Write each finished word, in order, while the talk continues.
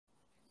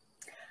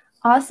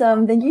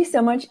Awesome. Thank you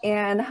so much,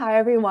 Anne. Hi,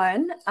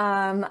 everyone.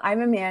 I'm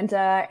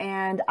Amanda,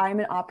 and I'm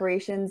an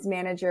operations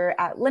manager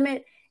at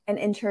Limit, an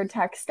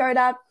insurtech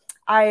startup.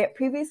 I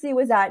previously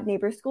was at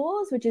Neighbor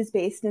Schools, which is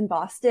based in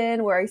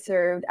Boston, where I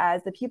served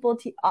as the people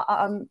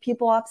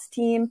ops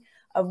team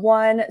of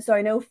one. So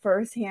I know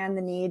firsthand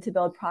the need to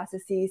build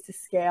processes to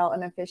scale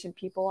an efficient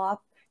people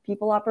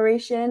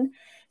operation.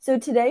 So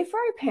today for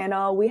our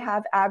panel, we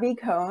have Abby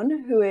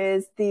Cohn, who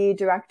is the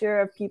director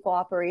of people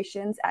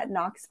operations at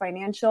Knox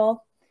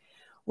Financial.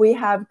 We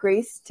have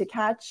Grace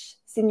Tkach,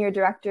 Senior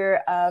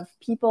Director of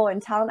People and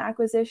Talent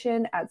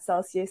Acquisition at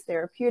Celsius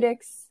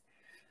Therapeutics.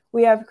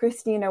 We have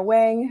Christina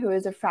Wang, who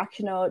is a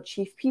fractional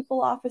Chief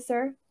People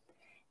Officer.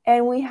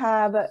 And we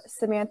have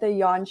Samantha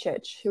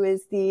Yonchich, who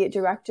is the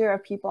Director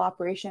of People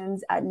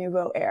Operations at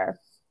Nuvo Air.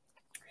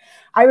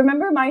 I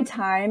remember my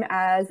time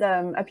as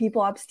a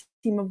People Ops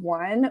team of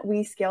one.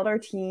 We scaled our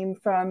team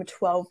from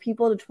 12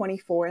 people to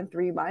 24 in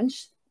 3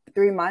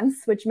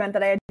 months, which meant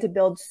that I had to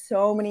build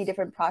so many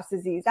different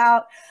processes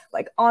out,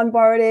 like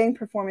onboarding,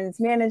 performance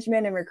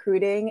management, and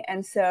recruiting.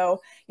 And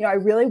so, I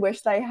really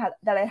wish that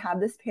I had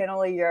this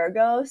panel a year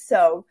ago.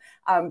 So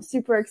I'm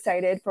super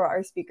excited for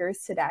our speakers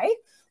today.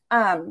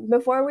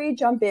 Before we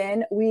jump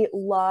in, we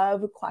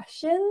love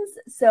questions.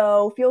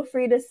 So feel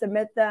free to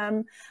submit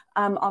them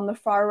on the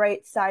far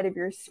right side of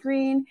your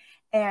screen,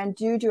 and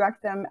do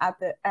direct them at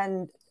the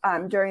end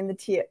during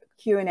the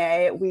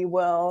Q&A. We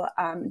will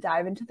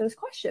dive into those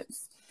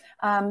questions.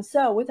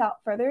 So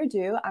without further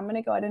ado, I'm going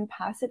to go ahead and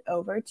pass it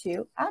over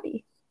to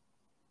Abby.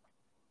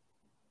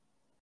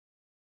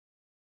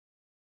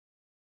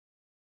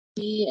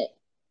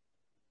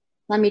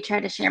 Let me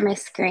try to share my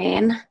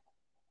screen.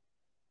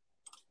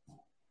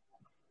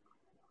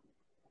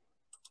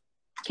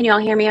 Can you all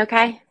hear me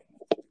okay?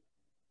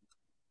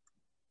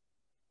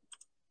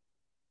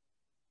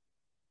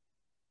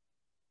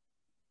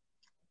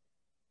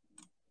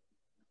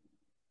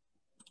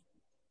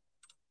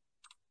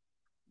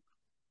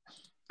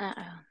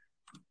 Uh-oh.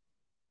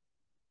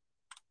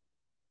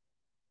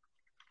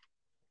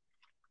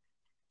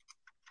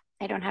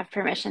 I don't have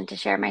permission to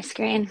share my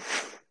screen.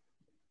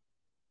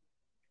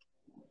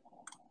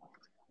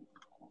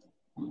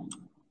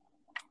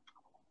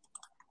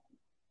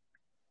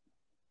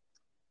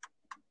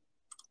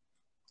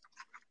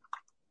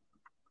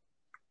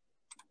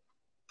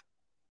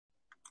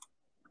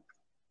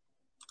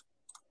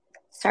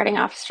 Starting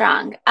off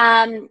strong.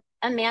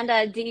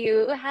 Amanda, do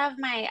you have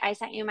I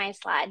sent you my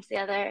slides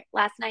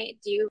last night.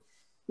 Do you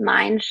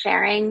mind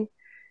sharing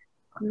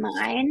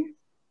mine?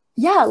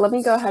 Yeah, let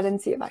me go ahead and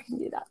see if I can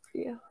do that for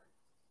you.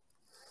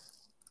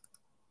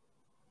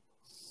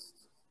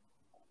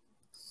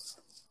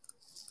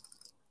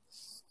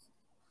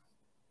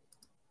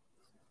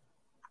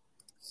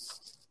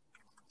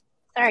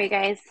 Sorry,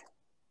 guys.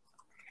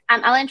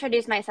 I'll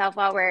introduce myself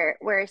while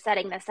we're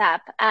setting this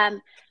up.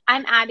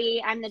 I'm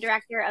Abby. I'm the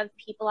Director of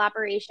People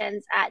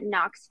Operations at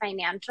Knox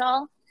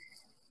Financial.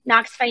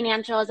 Knox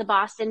Financial is a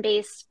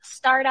Boston-based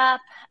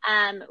startup.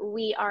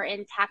 We are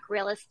in tech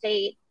real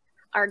estate.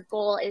 Our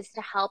goal is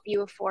to help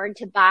you afford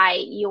to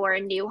buy your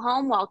new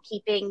home while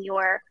keeping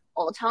your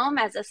old home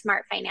as a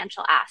smart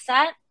financial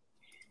asset.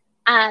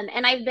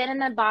 And I've been in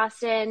the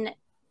Boston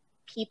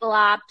people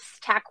ops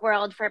tech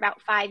world for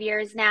about 5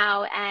 years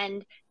now,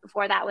 and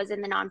before that was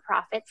in the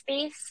nonprofit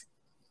space.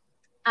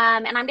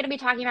 And I'm going to be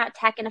talking about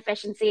tech and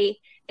efficiency.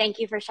 Thank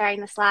you for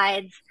sharing the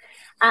slides.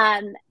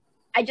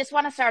 I just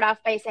want to start off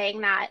by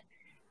saying that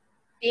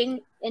being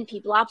in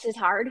people ops is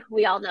hard.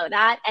 We all know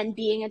that. And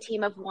being a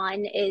team of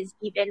one is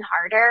even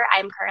harder.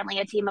 I'm currently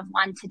a team of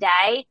one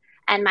today,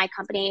 and my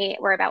company,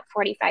 we're about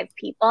 45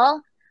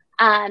 people.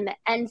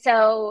 And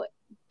so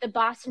the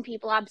Boston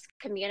People Ops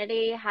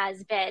community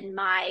has been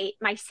my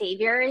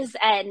saviors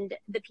and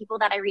the people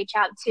that I reach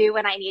out to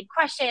when I need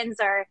questions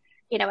or,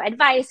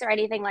 advice or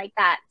anything like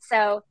that.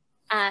 So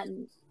I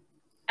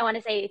want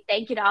to say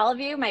thank you to all of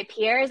you, my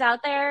peers out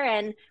there,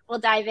 and we'll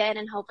dive in,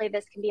 and hopefully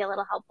this can be a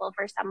little helpful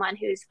for someone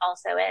who's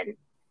also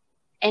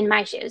in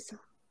my shoes.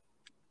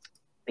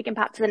 We can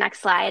pop to the next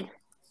slide.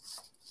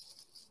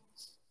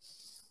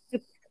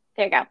 Oops,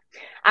 there you go.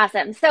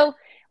 Awesome. So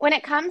when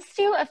it comes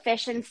to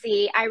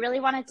efficiency, I really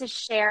wanted to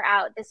share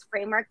out this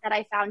framework that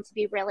I found to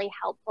be really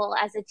helpful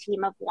as a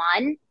team of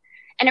one.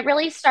 And it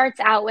really starts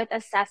out with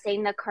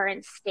assessing the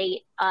current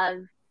state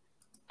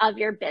of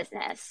your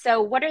business.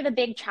 So what are the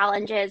big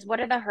challenges? What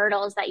are the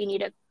hurdles that you need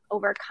to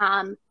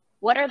overcome?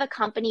 What are the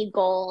company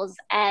goals?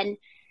 And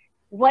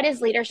what is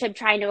leadership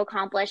trying to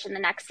accomplish in the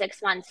next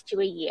 6 months to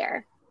a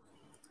year?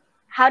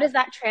 How does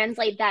that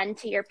translate then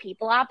to your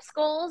people ops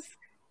goals?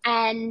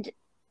 And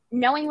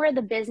knowing where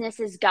the business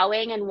is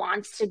going and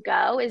wants to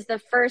go is the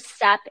first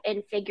step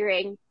in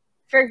figuring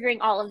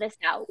all of this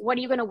out. What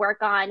are you going to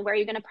work on? Where are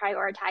you going to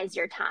prioritize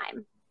your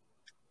time?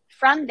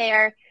 From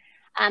there,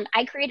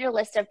 I created a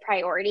list of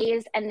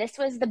priorities, and this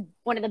was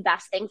one of the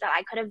best things that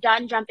I could have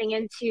done jumping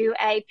into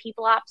a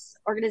people ops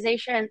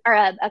organization or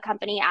a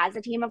company as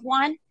a team of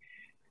one.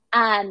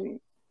 And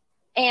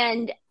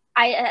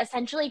I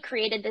essentially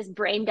created this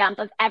brain dump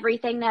of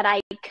everything that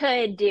I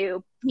could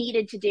do,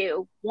 needed to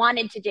do,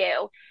 wanted to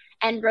do,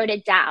 and wrote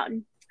it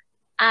down.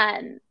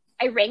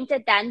 I ranked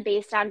it then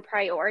based on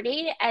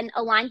priority and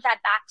aligned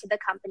that back to the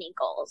company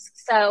goals.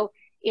 So,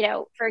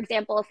 for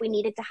example, if we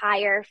needed to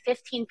hire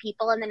 15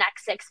 people in the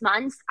next 6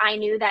 months, I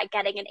knew that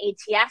getting an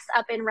ATS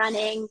up and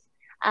running,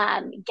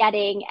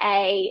 getting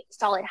a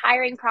solid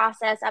hiring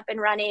process up and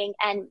running,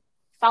 and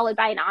followed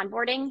by an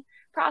onboarding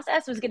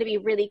process was going to be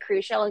really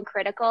crucial and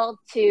critical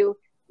to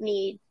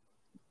me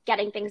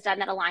getting things done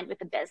that aligned with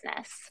the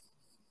business.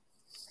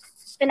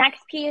 The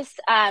next piece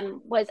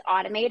was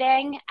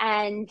automating,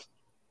 and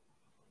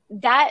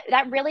that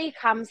really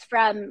comes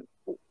from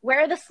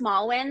where are the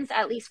small wins,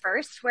 at least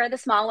first, where are the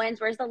small wins,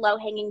 where's the low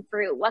hanging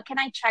fruit? What can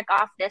I check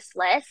off this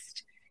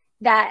list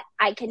that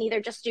I can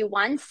either just do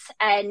once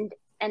and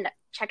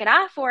check it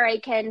off, or I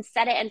can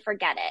set it and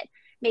forget it?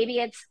 Maybe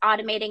it's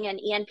automating an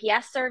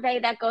ENPS survey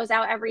that goes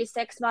out every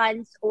 6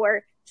 months,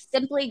 or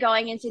simply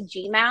going into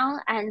Gmail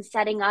and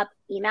setting up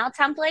email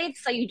templates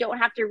so you don't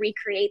have to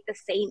recreate the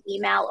same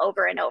email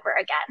over and over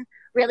again.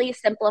 Really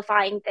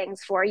simplifying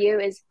things for you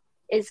is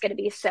going to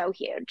be so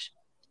huge.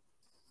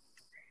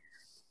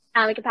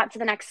 We can pop to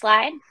the next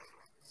slide.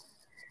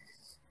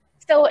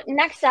 So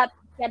next up,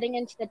 getting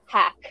into the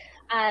tech.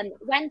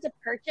 When to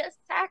purchase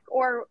tech,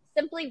 or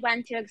simply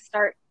when to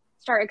start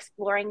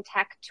exploring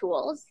tech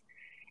tools.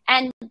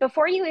 And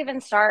before you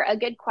even start, a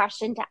good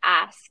question to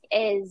ask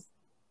is,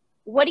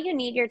 what do you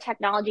need your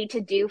technology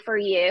to do for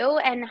you,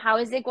 and how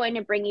is it going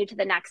to bring you to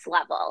the next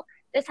level?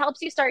 This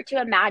helps you start to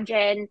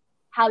imagine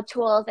how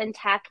tools and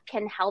tech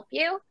can help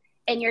you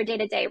in your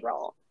day-to-day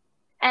role.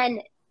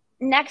 And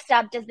next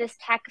up, does this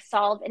tech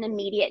solve an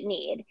immediate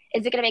need?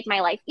 Is it going to make my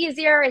life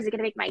easier? Is it going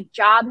to make my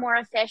job more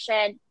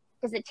efficient?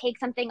 Does it take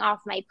something off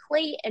my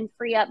plate and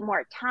free up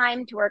more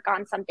time to work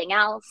on something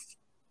else?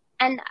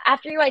 And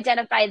after you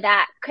identify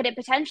that, could it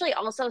potentially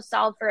also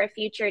solve for a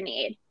future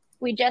need?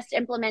 We just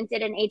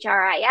implemented an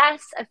HRIS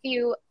a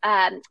few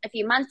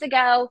months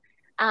ago,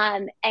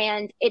 and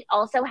it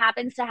also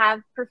happens to have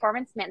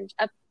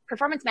a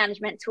performance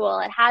management tool.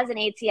 It has an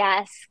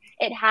ATS,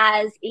 it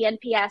has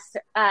ENPS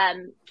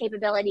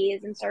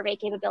capabilities and survey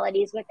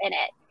capabilities within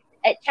it.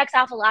 It checks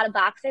off a lot of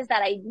boxes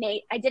that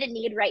I didn't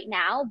need right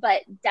now,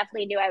 but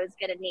definitely knew I was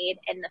going to need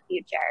in the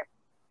future.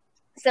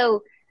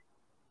 So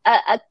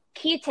a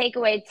key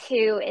takeaway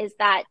too is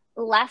that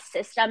less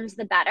systems,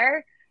 the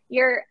better.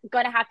 You're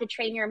going to have to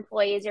train your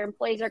employees. Your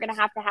employees are going to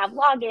have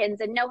logins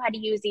and know how to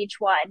use each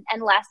one.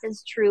 And less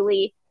is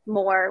truly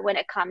more when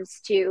it comes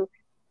to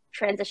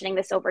transitioning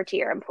this over to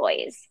your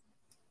employees.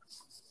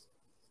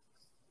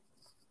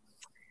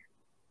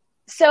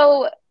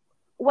 So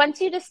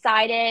once you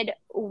decided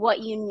what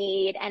you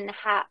need, and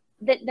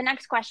the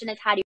next question is,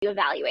 how do you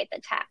evaluate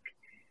the tech?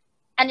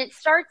 And it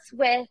starts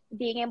with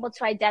being able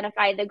to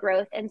identify the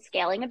growth and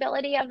scaling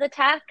ability of the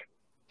tech.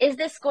 Is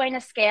this going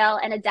to scale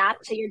and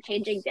adapt to your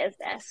changing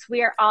business?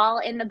 We are all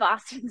in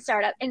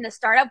the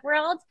startup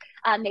world,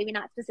 maybe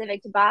not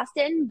specific to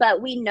Boston, but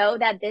we know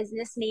that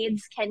business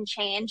needs can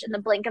change in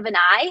the blink of an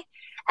eye.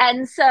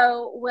 And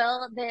so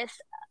will this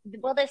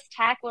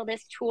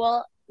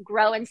tool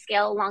grow and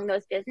scale along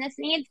those business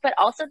needs, but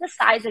also the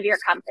size of your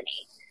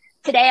company?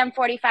 Today I'm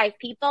 45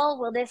 people.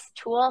 Will this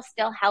tool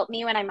still help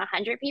me when I'm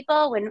 100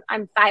 people, when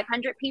I'm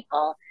 500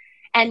 people?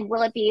 And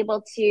will it be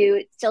able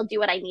to still do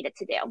what I need it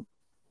to do?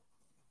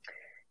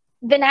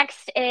 The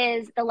next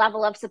is the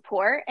level of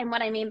support. And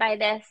what I mean by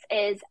this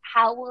is,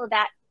 how will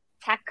that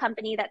tech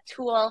company, that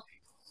tool,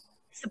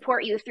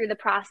 support you through the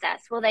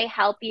process? Will they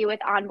help you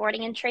with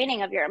onboarding and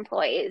training of your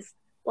employees?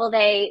 Will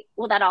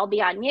that all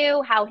be on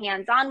you? How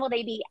hands-on will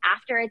they be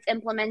after it's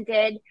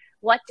implemented?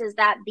 What does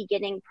that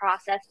beginning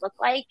process look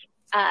like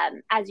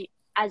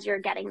as you're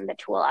getting the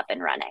tool up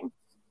and running?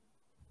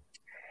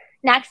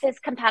 Next is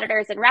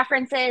competitors and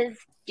references.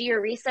 Do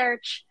your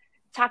research.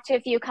 Talk to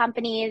a few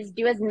companies,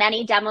 do as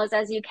many demos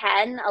as you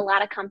can. A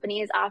lot of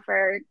companies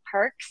offer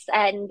perks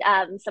and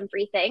some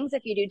free things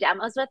if you do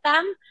demos with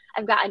them.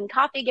 I've gotten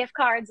coffee gift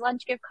cards,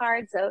 lunch gift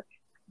cards, so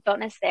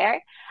bonus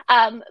there.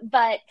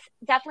 But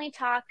definitely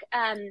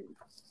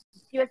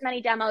do as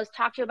many demos,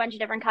 talk to a bunch of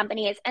different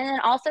companies, and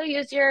then also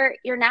use your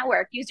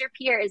network, use your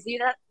peers,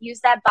 use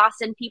that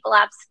Boston People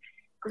Apps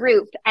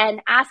group, and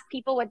ask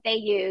people what they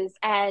use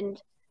and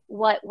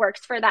what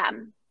works for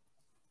them.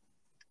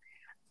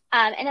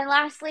 And then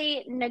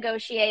lastly,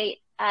 negotiate.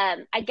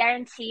 I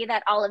guarantee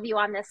that all of you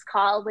on this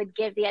call would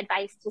give the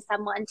advice to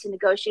someone to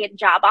negotiate a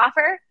job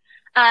offer.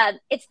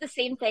 It's the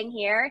same thing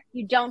here.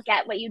 You don't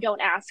get what you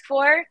don't ask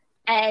for,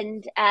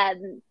 and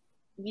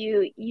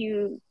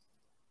you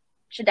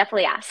should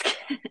definitely ask.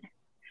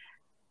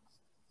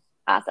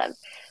 Awesome.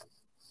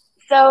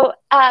 So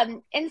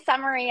in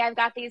summary, I've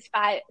got these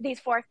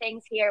 4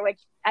 things here, which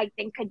I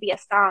think could be a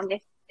song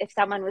if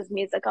someone was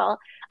musical,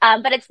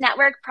 but it's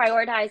network,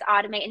 prioritize,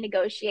 automate, and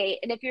negotiate.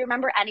 And if you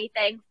remember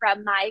anything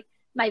from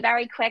my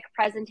very quick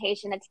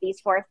presentation, it's these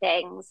 4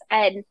 things.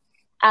 And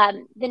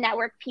the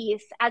network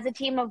piece, as a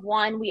team of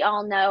one, we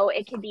all know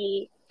it can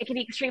be It can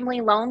be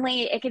extremely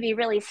lonely. It can be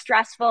really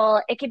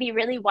stressful. It can be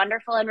really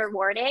wonderful and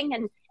rewarding,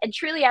 and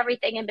truly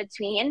everything in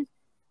between.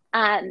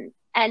 And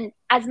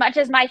as much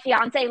as my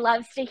fiance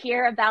loves to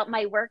hear about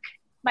my work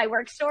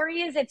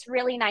stories, it's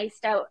really nice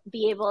to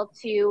be able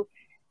to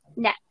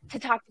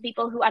talk to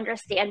people who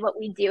understand what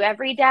we do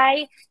every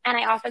day. And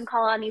I often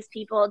call on these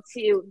people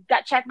to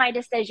gut check my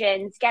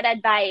decisions, get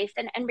advice,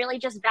 and really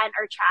just vent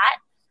or chat.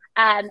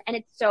 And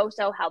it's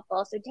so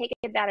helpful. So take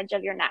advantage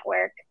of your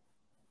network.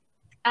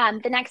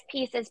 The next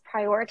piece is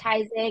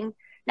prioritizing.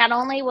 Not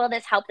only will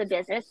this help the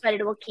business, but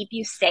it will keep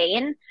you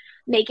sane.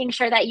 Making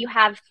sure that you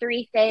have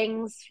 3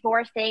 things,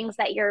 4 things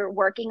that you're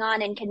working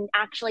on and can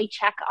actually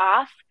check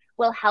off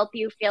will help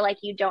you feel like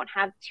you don't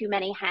have too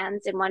many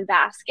hands in one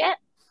basket.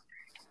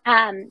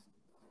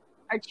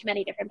 Or too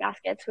many different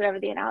baskets, whatever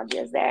the analogy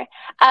is there.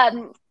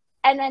 And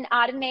then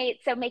automate.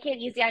 So make it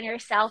easy on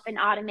yourself and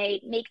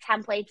automate, make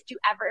templates, do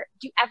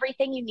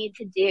everything you need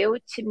to do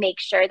to make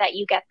sure that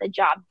you get the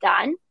job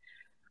done.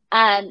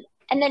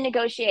 And then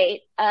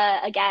negotiate.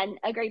 Again,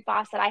 a great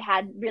boss that I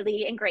had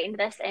really ingrained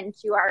this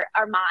into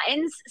our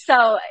minds.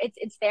 So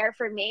it's there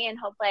for me, and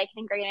hopefully I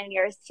can ingrain it in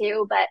yours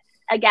too. But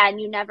again,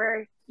 you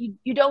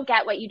don't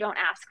get what you don't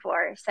ask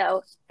for.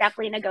 So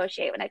definitely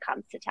negotiate when it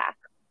comes to tech.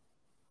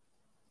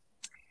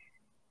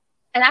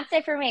 And that's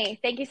it for me.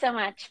 Thank you so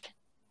much.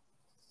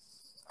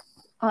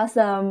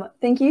 Awesome.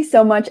 Thank you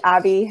so much,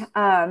 Abby.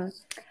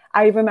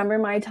 I remember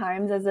my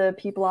times as a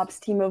people ops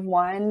team of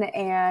one,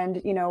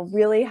 and,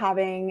 really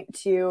having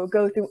to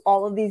go through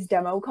all of these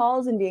demo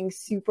calls and being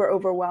super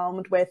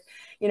overwhelmed with,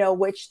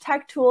 which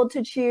tech tool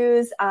to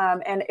choose.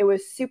 And it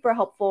was super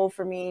helpful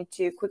for me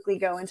to quickly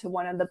go into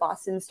one of the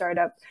Boston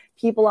startup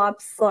people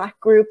ops Slack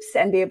groups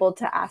and be able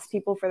to ask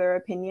people for their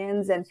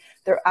opinions and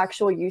their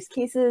actual use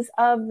cases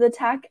of the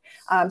tech.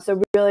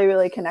 So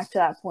really connect to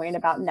that point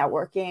about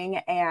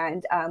networking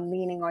and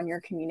leaning on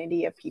your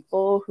community of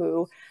people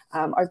who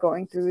are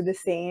going through the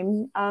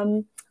same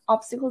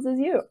obstacles as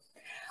you.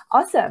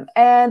 Awesome.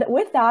 And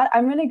with that,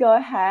 I'm going to go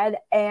ahead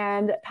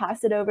and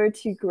pass it over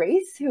to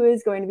Grace, who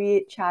is going to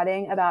be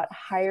chatting about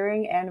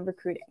hiring and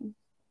recruiting.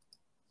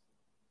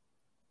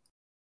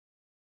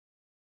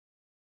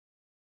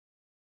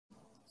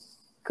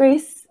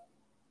 Grace,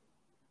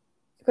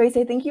 I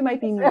think you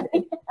might be muted. I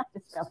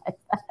just realized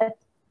that.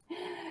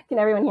 Can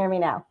everyone hear me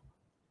now?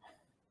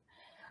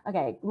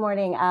 Okay, good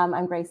morning.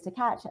 I'm Grace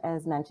DeCatch.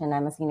 As mentioned,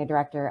 I'm a Senior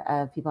Director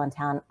of People and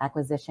Talent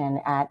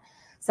Acquisition at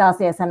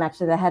Celsius. I'm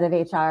actually the head of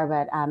HR,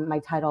 but my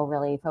title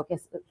really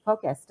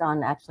focused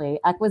on actually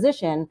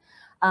acquisition.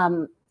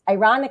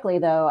 Ironically,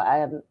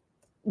 though,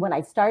 when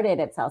I started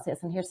at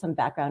Celsius, and here's some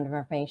background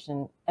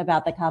information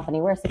about the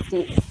company,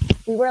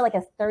 we were like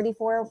a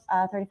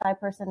 35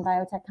 person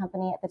biotech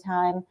company at the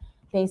time,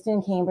 based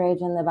in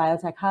Cambridge in the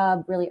biotech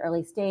hub, really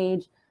early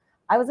stage.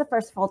 I was the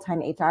first full-time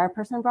HR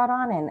person brought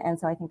on, and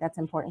so I think that's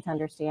important to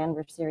understand.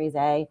 We're Series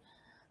A,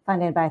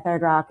 funded by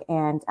Third Rock,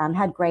 and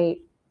had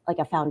great, like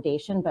a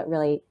foundation, but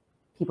really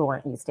people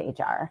weren't used to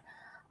HR.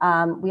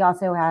 We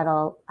also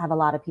have a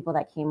lot of people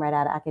that came right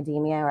out of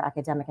academia or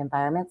academic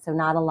environments, so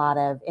not a lot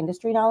of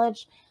industry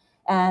knowledge.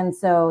 And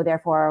so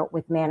therefore,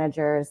 with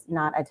managers,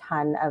 not a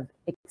ton of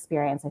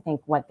experience. I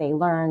think what they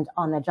learned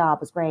on the job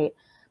was great,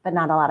 but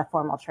not a lot of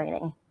formal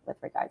training with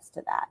regards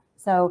to that.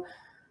 So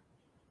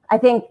I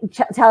think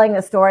telling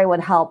the story would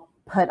help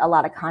put a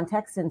lot of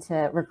context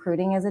into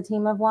recruiting as a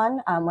team of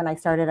one. When I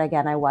started,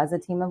 again, I was a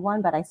team of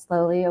one, but I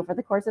slowly, over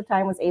the course of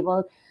time, was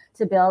able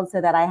to build so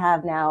that I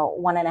have now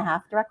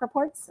 1.5 direct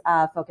reports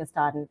focused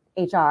on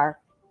HR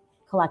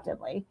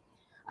collectively.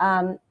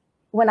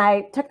 When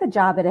I took the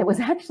job,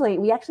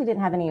 we actually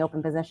didn't have any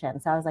open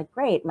positions. So I was like,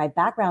 great, my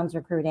background's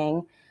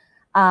recruiting,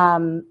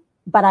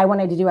 but I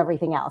wanted to do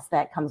everything else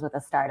that comes with a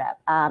startup.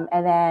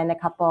 And then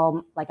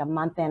a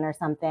month in or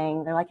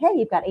something, they're like, hey,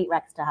 you've got 8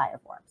 recs to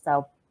hire for.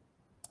 So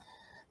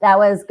that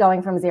was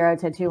going from 0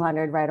 to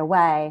 200 right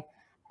away.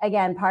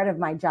 Again, part of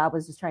my job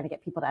was just trying to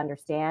get people to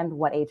understand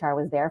what HR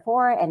was there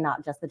for and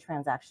not just the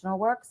transactional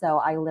work. So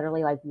I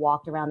literally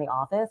walked around the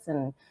office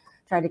and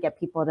tried to get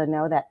people to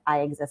know that I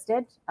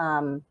existed.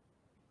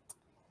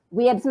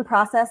 We had some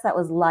process that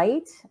was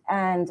light,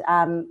 and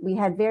we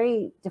had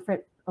very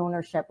different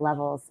ownership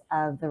levels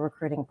of the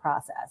recruiting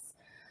process,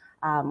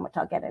 which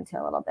I'll get into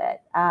a little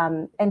bit.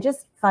 And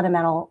just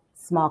fundamental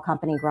small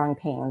company growing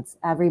pains.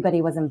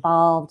 Everybody was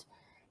involved,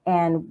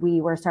 and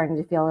we were starting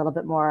to feel a little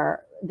bit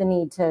more the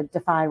need to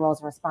define roles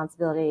and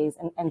responsibilities,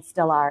 and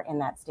still are in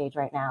that stage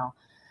right now.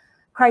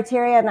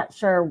 Criteria, I'm not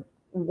sure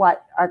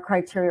what our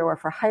criteria were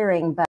for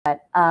hiring,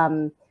 but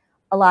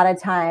a lot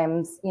of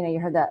times, you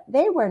heard that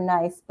they were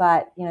nice,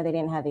 but they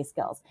didn't have these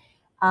skills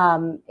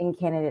in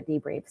candidate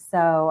debriefs.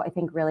 So I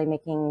think really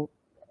making,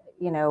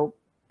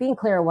 being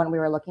clear on what we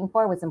were looking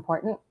for was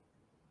important.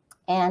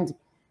 And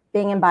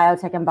being in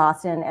biotech in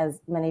Boston,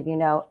 as many of you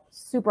know,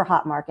 super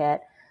hot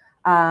market.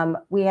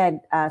 We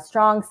had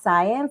strong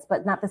science,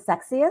 but not the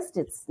sexiest.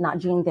 It's not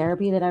gene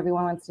therapy that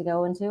everyone wants to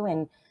go into.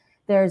 And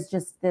there's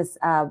just this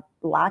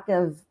lack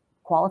of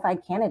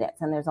qualified candidates.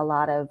 And there's a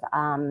lot of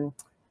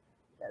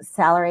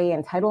salary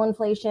and title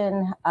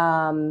inflation.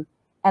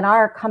 And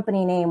our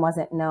company name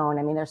wasn't known.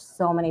 I mean, there's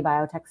so many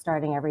biotech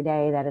starting every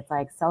day that it's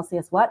like,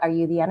 Celsius, what? Are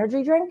you the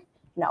energy drink?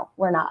 No,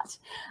 we're not.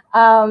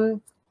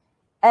 And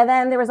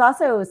then there was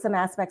also some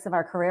aspects of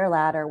our career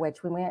ladder,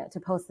 which when we went to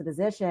post the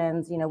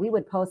positions, we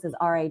would post as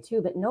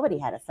RA2, but nobody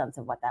had a sense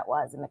of what that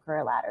was in the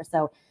career ladder.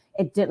 So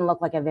it didn't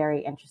look like a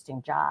very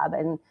interesting job.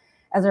 And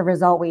as a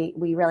result, we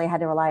really had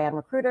to rely on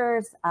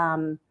recruiters.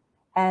 And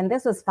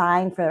this was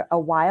fine for a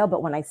while,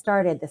 but when I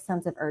started, the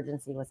sense of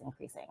urgency was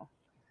increasing.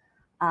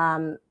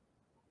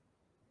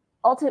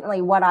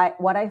 Ultimately, what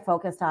I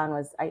focused on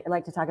was, I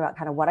like to talk about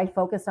kind of what I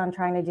focused on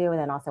trying to do and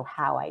then also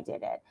how I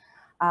did it.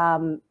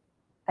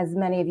 As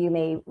many of you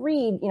may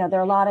read, there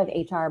are a lot of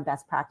HR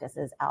best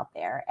practices out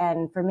there.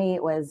 And for me,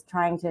 it was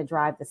trying to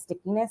drive the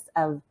stickiness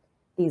of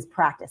these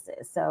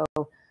practices. So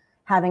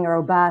having a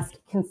robust,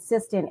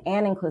 consistent,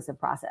 and inclusive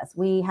process.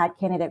 We had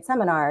candidate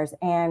seminars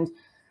and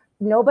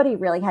nobody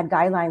really had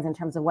guidelines in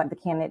terms of what the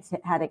candidates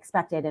had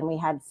expected. And we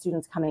had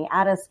students coming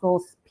out of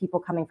schools, people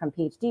coming from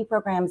PhD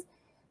programs.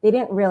 They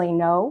didn't really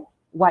know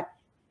what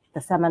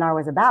the seminar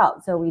was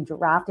about. So we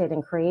drafted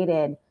and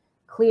created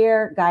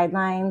clear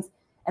guidelines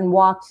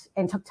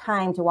and took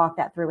time to walk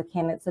that through with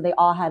candidates so they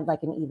all had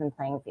like an even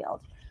playing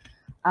field.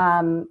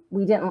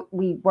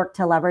 We worked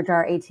to leverage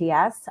our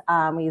ATS.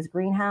 We used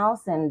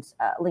Greenhouse and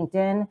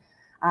LinkedIn.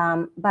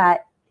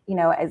 But,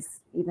 as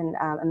even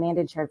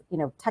Amanda shared,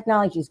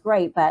 technology is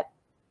great, but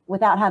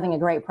without having a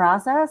great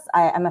process,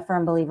 I'm a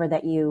firm believer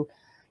that you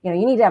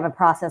need to have a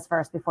process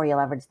first before you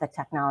leverage the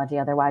technology.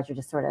 Otherwise, you're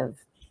just sort of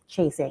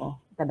chasing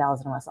the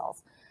bells and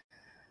whistles.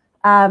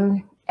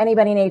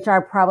 Anybody in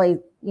HR probably,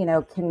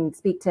 can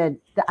speak to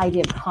the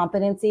idea of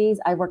competencies.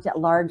 I worked at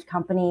large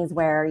companies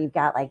where you've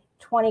got like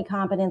 20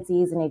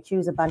 competencies and you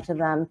choose a bunch of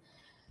them.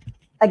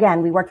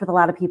 Again, we worked with a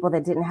lot of people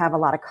that didn't have a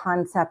lot of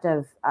concept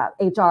of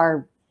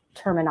HR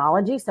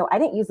terminology. So I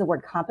didn't use the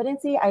word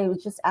competency. I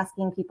was just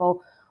asking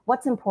people,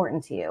 what's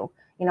important to you?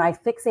 I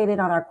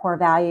fixated on our core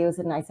values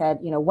and I said,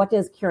 what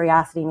does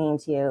curiosity mean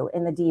to you?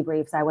 In the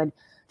debriefs, I would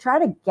try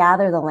to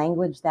gather the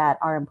language that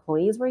our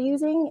employees were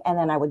using. And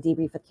then I would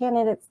debrief with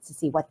candidates to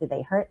see what did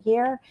they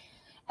hear.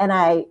 And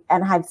I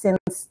had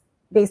since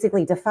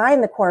basically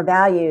defined the core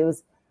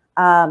values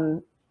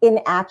in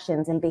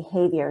actions and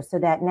behaviors so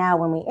that now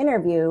when we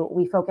interview,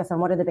 we focus on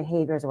what are the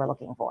behaviors we're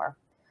looking for.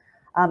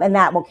 And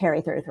that will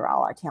carry through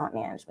all our talent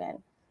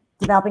management.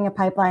 Developing a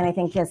pipeline, I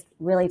think just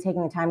really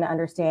taking the time to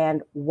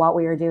understand what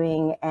we are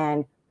doing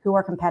and who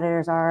our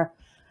competitors are,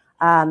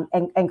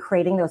 and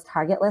creating those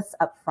target lists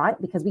up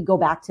front because we go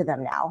back to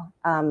them now.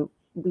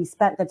 We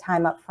spent the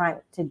time up front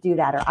to do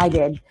that, or I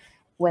did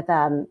with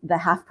the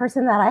half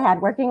person that I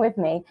had working with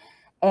me.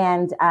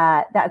 And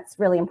that's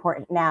really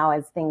important now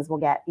as things will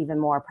get even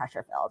more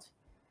pressure filled.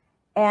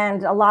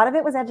 And a lot of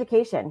it was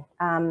education.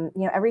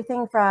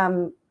 Everything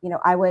from,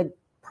 I would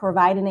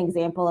provide an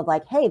example of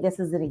like, hey, this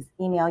is an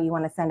email you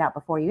want to send out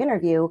before you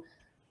interview,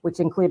 which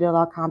included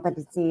all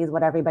competencies,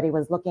 what everybody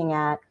was looking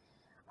at.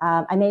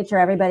 I made sure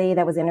everybody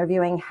that was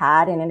interviewing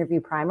had an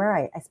interview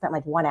primer. I spent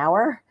like 1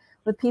 hour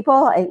with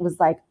people. It was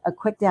like a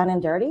quick down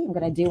and dirty. I'm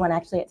going to do one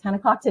actually at 10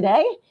 o'clock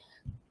today,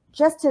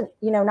 just to,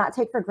 not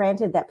take for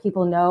granted that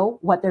people know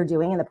what they're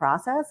doing in the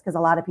process. Because a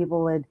lot of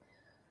people would,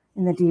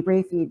 in the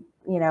debrief, you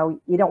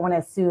don't want to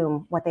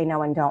assume what they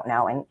know and don't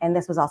know. And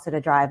this was also to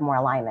drive more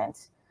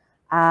alignment.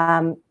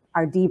 Our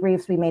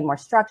debriefs, we made more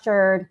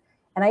structured.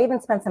 And I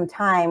even spent some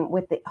time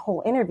with the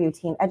whole interview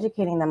team,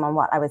 educating them on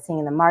what I was seeing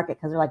in the market.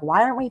 Because they're like,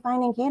 why aren't we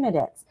finding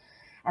candidates?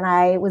 And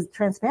I was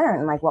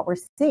transparent in like what we're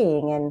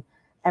seeing and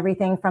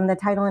everything from the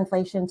title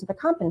inflation to the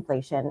comp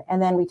inflation.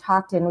 And then we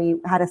talked and we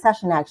had a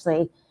session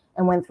actually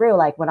and went through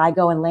like when I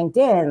go in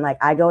LinkedIn, like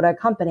I go to a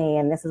company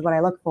and this is what I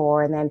look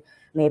for. And then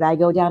maybe I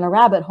go down a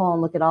rabbit hole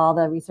and look at all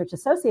the research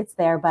associates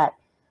there, but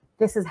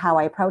this is how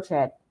I approach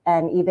it.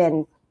 And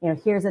even,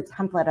 here's a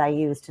template I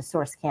use to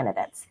source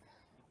candidates.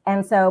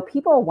 And so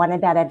people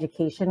wanted that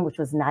education, which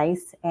was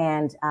nice.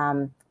 And,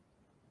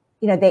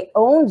 they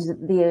owned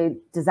the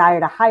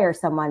desire to hire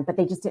someone, but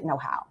they just didn't know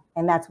how.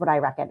 And that's what I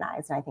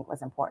recognized and I think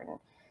was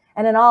important.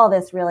 And in all of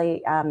this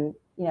really,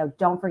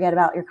 don't forget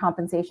about your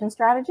compensation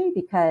strategy,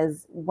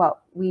 because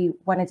what we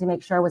wanted to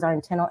make sure was our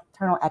internal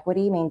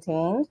equity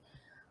maintained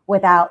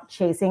without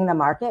chasing the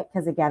market.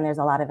 Because again, there's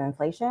a lot of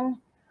inflation.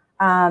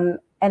 And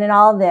in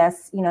all of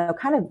this,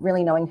 kind of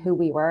really knowing who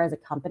we were as a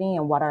company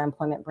and what our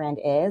employment brand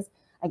is.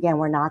 Again,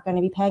 we're not going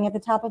to be paying at the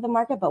top of the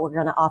market, but we're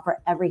going to offer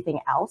everything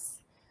else,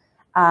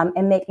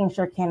 and making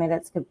sure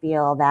candidates could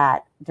feel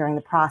that during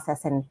the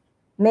process and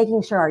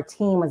making sure our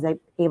team was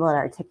able to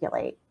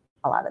articulate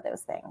a lot of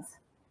those things.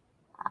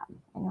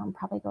 I know I'm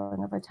probably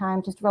going over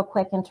time. Just real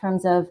quick in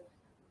terms of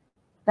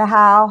the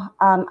how.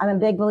 I'm a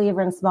big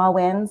believer in small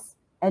wins,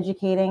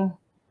 educating.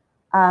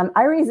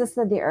 I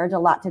resisted the urge a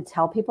lot to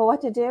tell people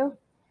what to do.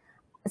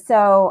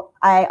 So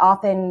I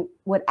often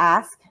would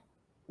ask,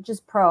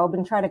 just probe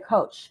and try to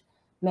coach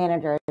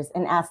managers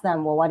and ask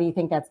them, well, what do you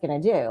think that's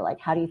going to do? Like,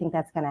 how do you think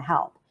that's going to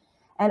help?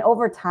 And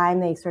over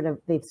time, they've sort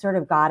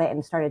of got it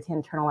and started to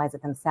internalize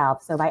it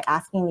themselves. So by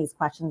asking these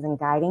questions and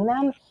guiding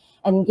them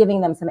and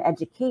giving them some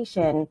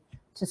education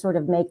to sort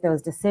of make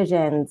those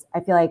decisions,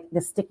 I feel like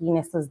the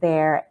stickiness was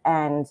there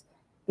and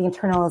the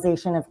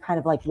internalization of kind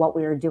of like what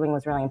we were doing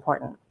was really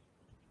important.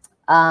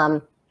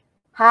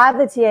 Have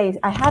the TAs,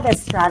 I had a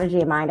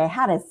strategy in mind. I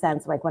had a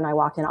sense like when I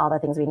walked in all the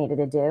things we needed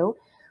to do.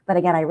 But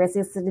again, I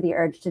resisted the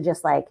urge to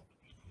just like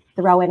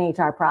throw in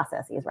HR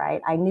processes,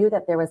 right? I knew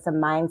that there was some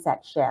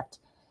mindset shift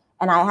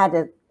and I had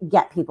to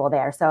get people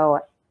there. So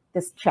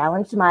this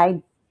challenged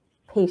my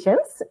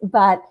patience,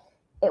 but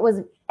it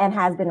was and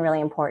has been really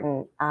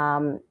important.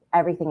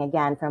 Everything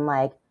again from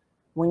like,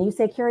 when you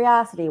say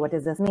curiosity, what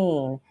does this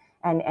mean?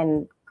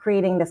 And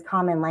creating this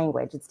common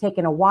language. It's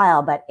taken a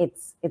while, but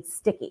it's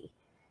sticky.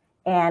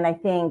 And I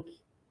think,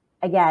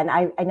 again,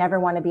 I never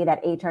want to be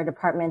that HR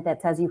department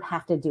that says you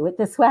have to do it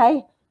this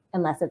way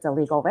unless it's a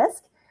legal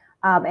risk.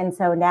 And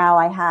so now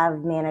I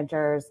have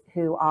managers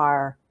who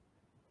are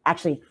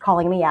actually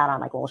calling me out on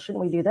like, well,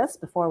 shouldn't we do this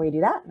before we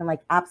do that? And I'm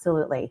like,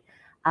 absolutely.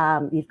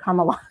 You've come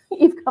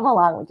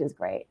along, which is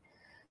great.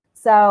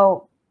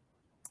 So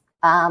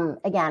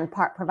again,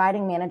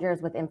 providing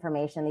managers with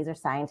information. These are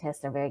scientists,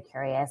 they're very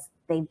curious.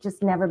 They've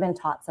just never been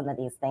taught some of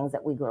these things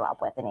that we grew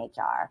up with in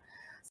HR.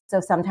 So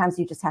sometimes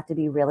you just have to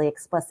be really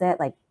explicit,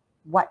 like,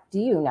 what do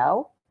you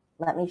know?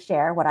 Let me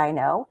share what I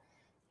know,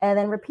 and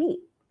then repeat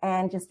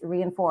and just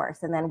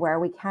reinforce. And then where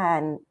we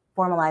can,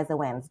 formalize the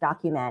wins,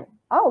 document,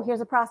 oh,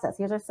 here's a process,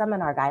 here's our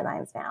seminar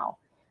guidelines now,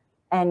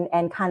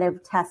 and kind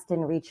of test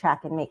and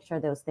recheck and make sure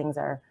those things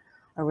are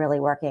really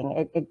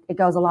working. It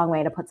goes a long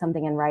way to put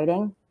something in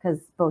writing because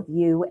both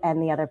you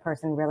and the other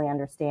person really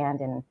understand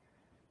and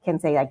can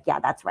say like, yeah,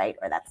 that's right,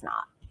 or that's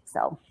not.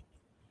 So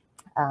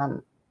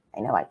I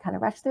know I kind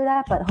of rushed through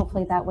that, but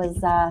hopefully that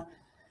was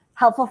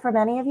helpful for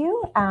many of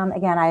you.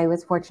 Again, I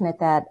was fortunate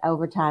that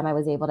over time I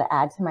was able to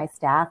add to my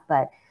staff,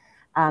 but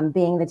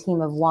being the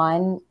team of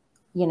one,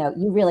 you know,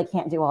 you really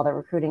can't do all the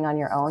recruiting on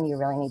your own. You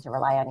really need to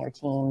rely on your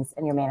teams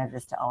and your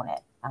managers to own it.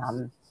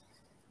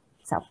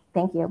 So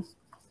thank you.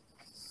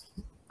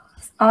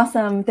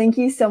 Awesome. Thank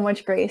you so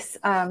much, Grace.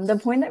 The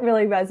point that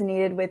really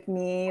resonated with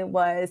me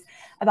was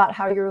about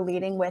how you're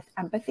leading with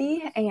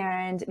empathy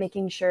and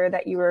making sure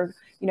that you were,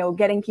 you know,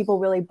 getting people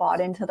really bought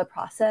into the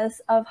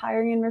process of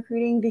hiring and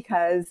recruiting,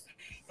 because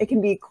it can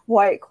be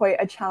quite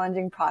a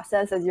challenging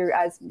process as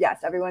yes,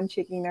 everyone's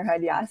shaking their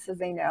head yes, as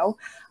they know.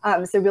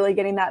 So really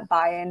getting that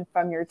buy-in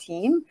from your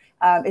team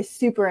is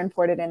super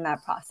important in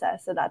that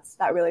process. So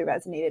that really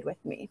resonated with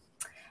me.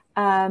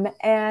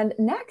 And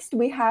next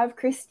we have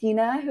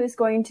Christina, who's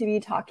going to be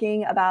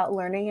talking about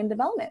learning and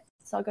development.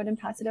 So I'll go ahead and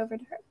pass it over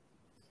to her.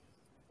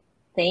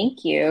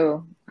 Thank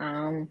you.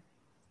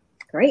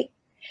 Great.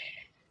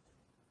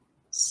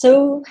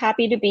 So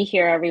happy to be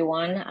here,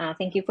 everyone.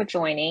 Thank you for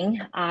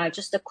joining.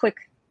 Just a quick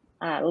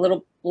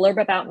little blurb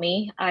about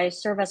me. I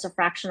serve as a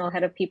fractional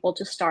head of people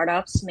to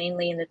startups,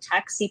 mainly in the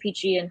tech,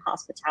 CPG, and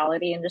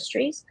hospitality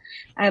industries.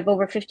 I have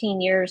over 15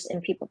 years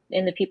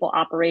in the people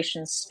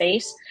operations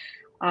space.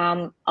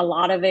 A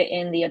lot of it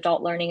in the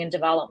adult learning and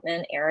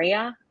development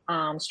area,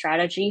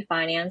 strategy,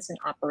 finance, and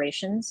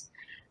operations.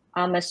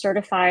 I'm a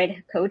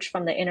certified coach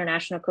from the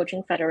International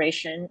Coaching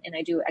Federation, and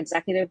I do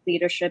executive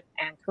leadership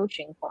and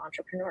coaching for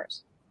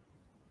entrepreneurs.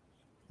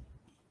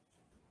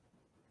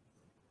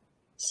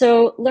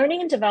 So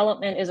learning and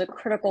development is a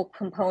critical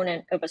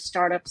component of a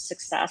startup's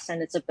success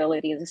and its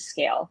ability to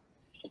scale.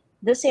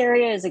 This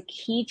area is a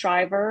key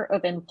driver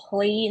of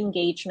employee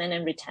engagement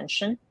and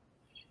retention.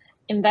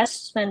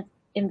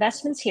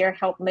 Investments here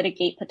help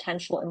mitigate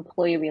potential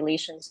employee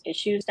relations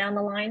issues down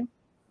the line.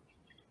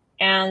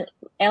 And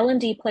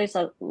L&D plays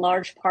a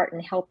large part in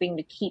helping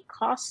to keep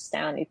costs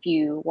down if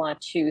you want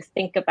to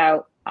think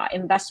about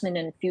investment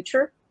in the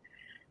future.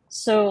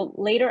 So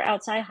later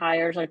outside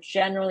hires are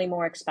generally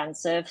more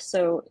expensive.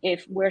 So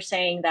if we're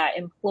saying that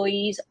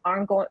employees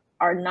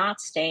are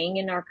not staying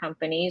in our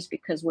companies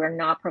because we're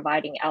not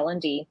providing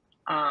L&D,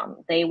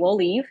 they will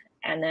leave,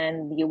 and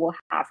then you will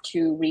have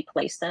to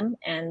replace them.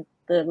 And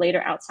the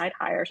later outside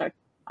hires are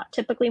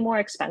typically more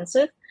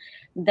expensive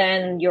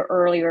than your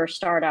earlier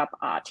startup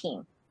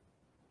team.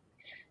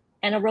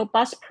 And a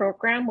robust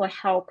program will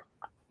help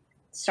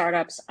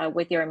startups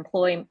with your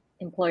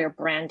employer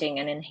branding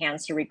and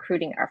enhance the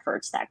recruiting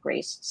efforts that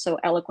Grace so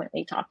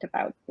eloquently talked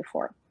about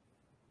before.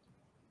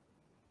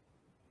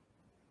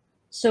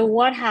 So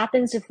what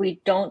happens if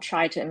we don't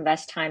try to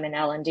invest time in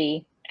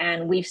L&D?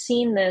 And we've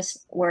seen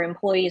this where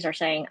employees are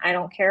saying, I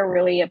don't care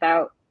really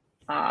about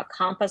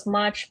comp as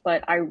much,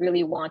 but I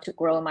really want to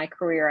grow in my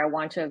career. I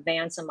want to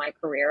advance in my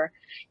career.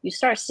 You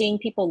start seeing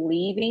people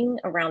leaving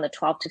around the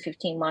 12 to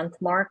 15 month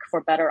mark for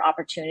better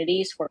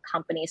opportunities for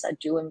companies that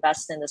do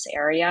invest in this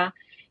area.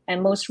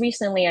 And most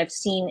recently, I've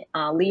seen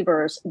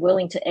leavers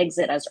willing to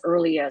exit as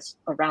early as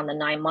around the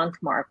 9 month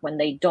mark when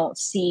they don't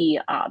see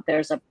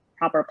there's a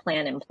proper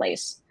plan in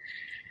place.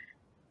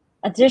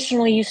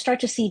 Additionally, you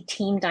start to see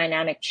team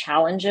dynamic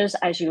challenges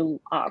as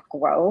you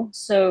grow.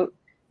 So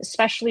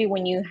especially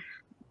when you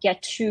get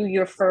to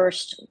your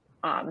first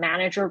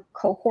manager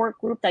cohort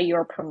group that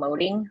you're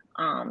promoting.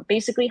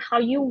 Basically,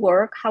 how we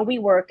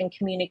work and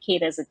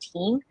communicate as a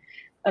team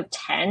of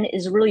 10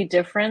 is really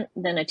different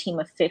than a team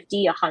of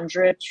 50,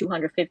 100,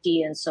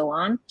 250, and so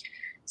on.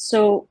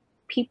 So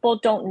people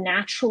don't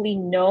naturally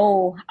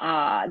know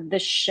the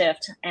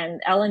shift,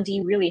 and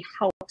L&D really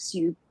helps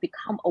you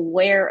become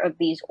aware of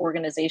these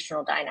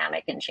organizational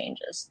dynamic and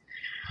changes.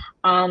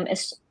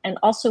 And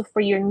also for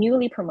your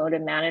newly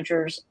promoted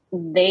managers,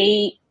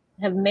 they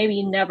have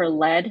maybe never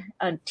led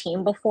a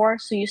team before,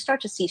 so you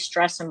start to see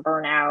stress and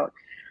burnout.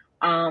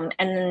 And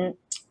then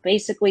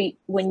basically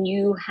when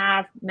you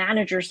have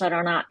managers that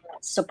are not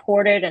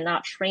supported and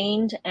not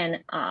trained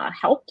and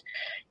helped,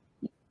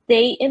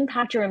 they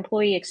impact your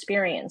employee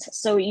experience.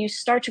 So you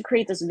start to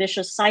create this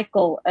vicious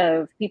cycle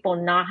of people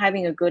not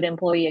having a good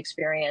employee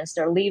experience.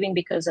 They're leaving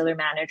because of their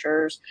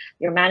managers,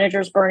 your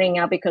managers burning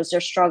out because they're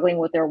struggling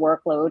with their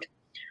workload.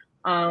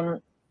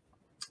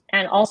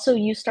 And also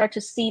you start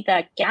to see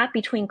that gap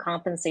between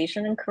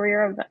compensation and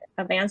career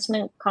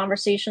advancement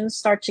conversations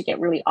start to get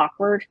really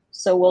awkward.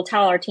 So we'll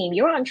tell our team,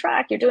 you're on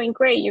track, you're doing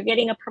great, you're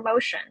getting a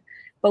promotion,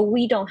 but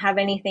we don't have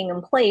anything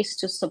in place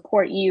to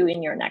support you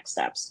in your next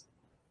steps.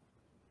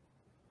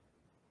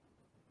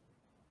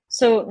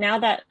 So now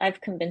that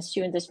I've convinced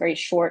you in this very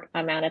short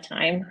amount of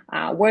time,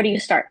 where do you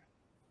start?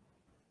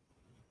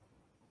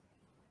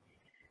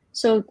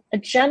 So a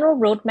general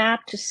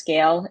roadmap to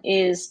scale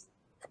is,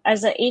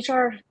 as an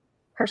HR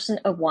person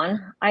of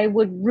one, I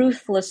would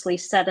ruthlessly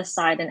set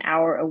aside an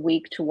hour a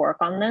week to work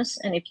on this.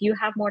 And if you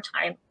have more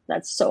time,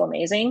 that's so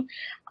amazing.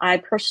 I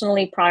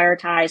personally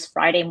prioritize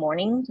Friday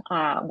morning,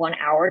 1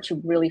 hour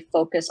to really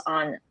focus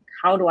on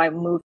how do I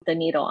move the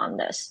needle on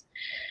this.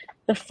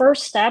 The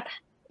first step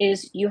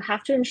is you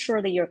have to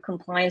ensure that your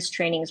compliance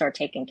trainings are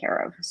taken care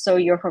of. So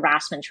your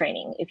harassment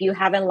training, if you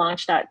haven't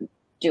launched that,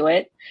 do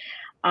it.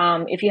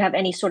 If you have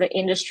any sort of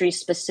industry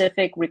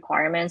specific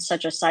requirements,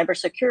 such as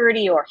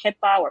cybersecurity or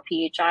HIPAA or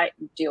PHI,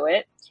 do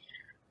it.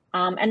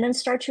 And then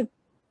start to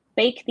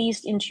bake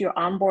these into your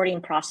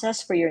onboarding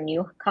process for your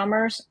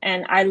newcomers.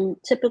 And I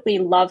typically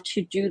love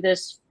to do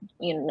this,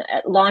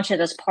 launch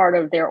it as part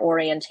of their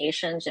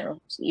orientations.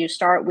 You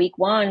start week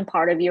 1,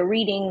 part of your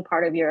reading,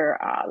 part of your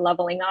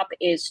leveling up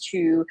is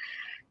to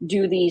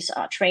do these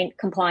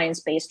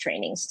compliance-based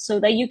trainings so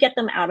that you get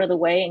them out of the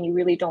way and you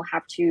really don't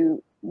have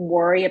to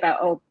worry about,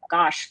 oh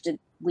gosh, did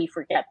we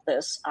forget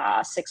this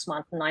 6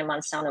 months, 9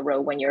 months down the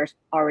road when you're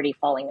already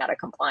falling out of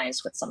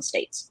compliance with some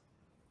states.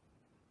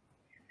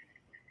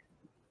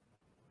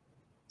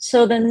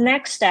 So the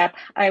next step,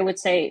 I would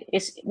say,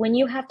 is when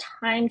you have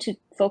time to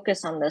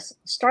focus on this,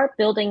 start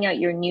building out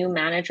your new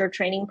manager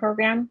training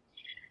program.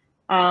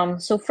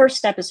 So first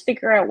step is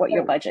figure out what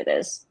your budget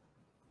is.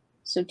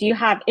 So do you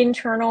have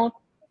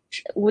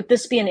would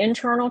this be an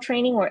internal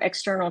training or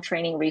external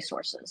training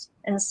resources?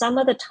 And some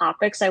of the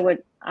topics I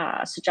would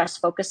suggest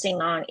focusing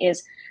on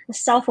is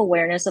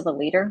self-awareness of a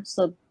leader.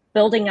 So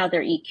building out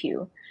their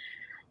EQ,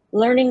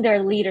 learning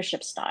their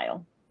leadership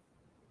style,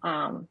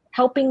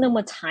 helping them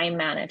with time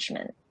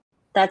management.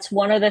 That's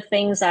one of the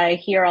things I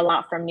hear a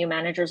lot from new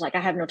managers, like, I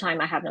have no time,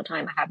 I have no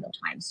time, I have no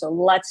time. So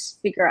let's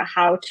figure out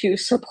how to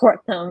support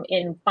them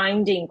in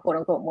finding, quote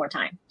unquote, more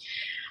time.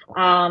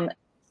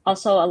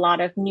 Also, a lot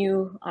of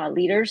new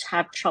leaders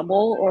have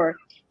trouble or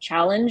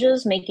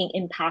challenges making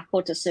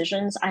impactful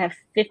decisions. I have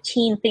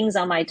 15 things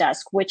on my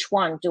desk. Which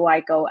one do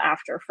I go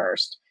after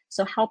first?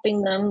 So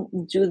helping them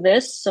do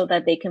this so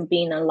that they can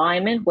be in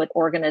alignment with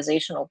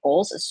organizational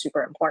goals is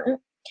super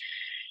important.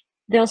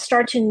 They'll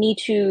start to need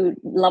to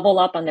level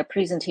up on their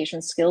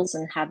presentation skills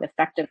and have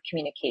effective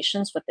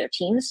communications with their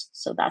teams.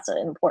 So that's an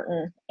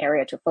important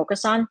area to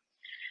focus on.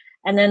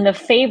 And then the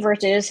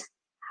favorite is,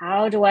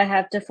 how do I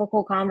have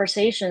difficult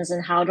conversations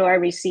and how do I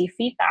receive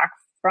feedback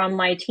from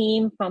my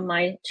team, from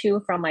my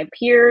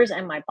peers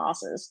and my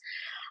bosses?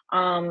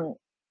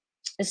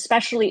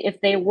 Especially if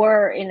they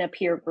were in a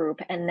peer group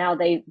and now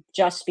they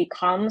just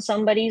become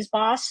somebody's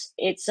boss,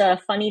 it's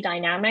a funny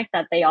dynamic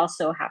that they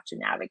also have to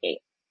navigate.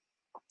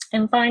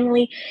 And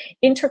finally,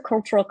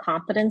 intercultural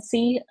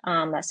competency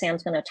that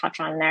Sam's going to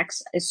touch on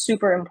next is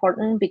super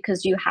important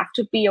because you have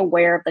to be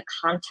aware of the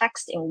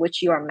context in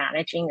which you are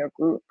managing your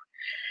group.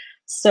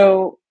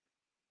 So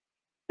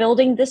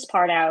building this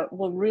part out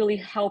will really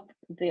help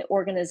the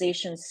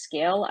organization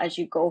scale as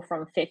you go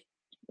from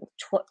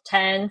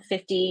 10,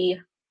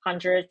 50,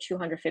 100,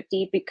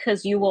 250,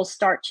 because you will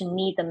start to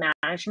need the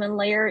management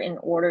layer in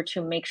order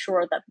to make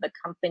sure that the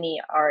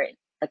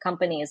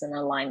company is in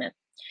alignment.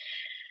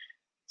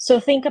 So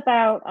think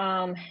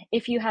about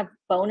if you have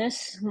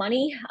bonus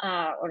money,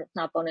 or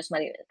not bonus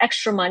money,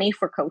 extra money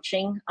for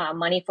coaching,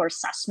 money for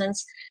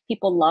assessments.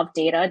 People love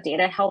data.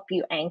 Data help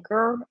you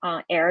anchor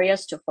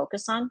areas to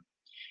focus on.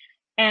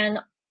 And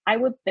I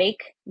would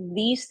bake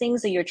these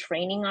things that you're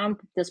training on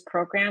this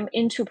program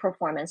into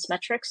performance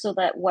metrics so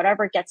that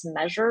whatever gets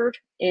measured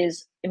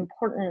is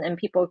important and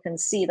people can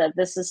see that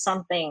this is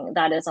something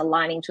that is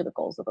aligning to the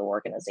goals of the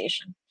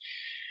organization.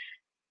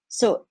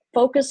 So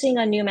focusing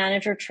on new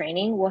manager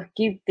training will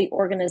give the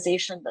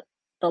organization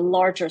the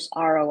largest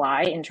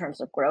ROI in terms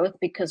of growth,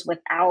 because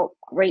without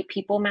great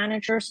people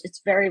managers,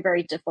 it's very,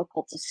 very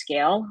difficult to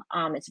scale.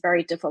 It's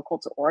very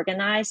difficult to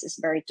organize. It's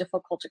very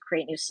difficult to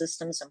create new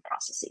systems and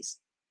processes.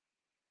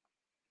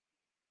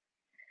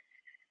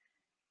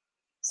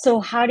 So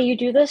how do you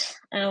do this?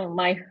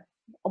 My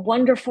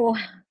wonderful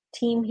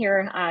team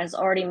here has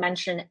already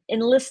mentioned,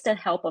 enlist the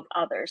help of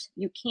others.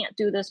 You can't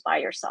do this by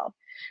yourself.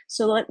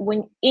 So that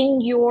when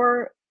in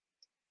your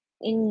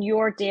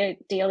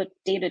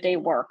day-to-day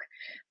work,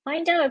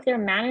 find out if there are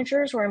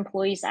managers or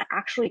employees that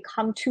actually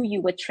come to you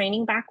with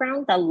training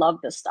background that love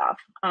this stuff.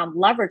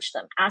 Leverage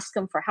them, ask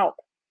them for help.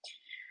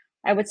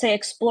 I would say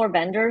explore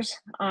vendors.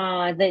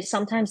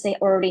 Sometimes they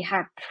already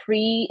have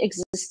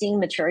pre-existing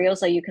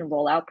materials that you can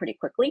roll out pretty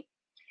quickly.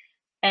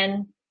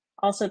 And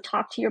also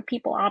talk to your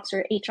people ops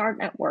or HR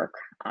network.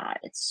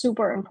 It's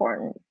super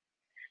important,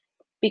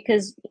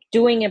 because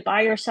doing it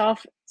by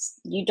yourself,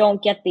 you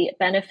don't get the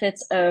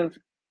benefits of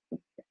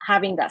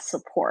having that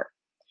support.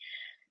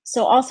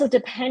 So also,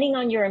 depending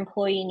on your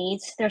employee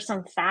needs, there's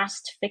some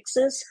fast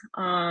fixes.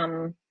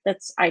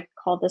 I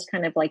call this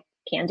kind of like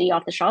candy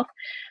off the shelf.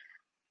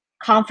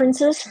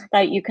 Conferences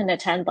that you can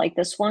attend, like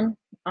this one,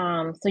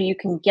 so you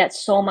can get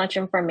so much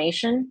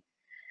information.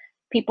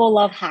 People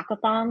love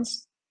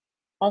hackathons.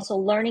 Also,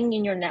 learning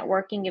in your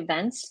networking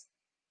events.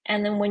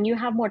 And then when you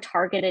have more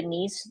targeted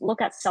needs,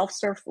 look at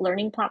self-serve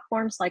learning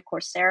platforms like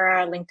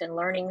Coursera, LinkedIn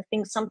Learning,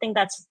 something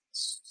that's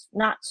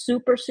not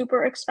super,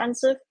 super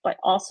expensive, but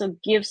also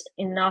gives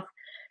enough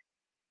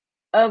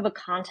of a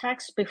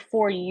context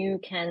before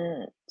you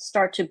can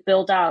start to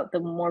build out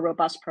the more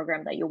robust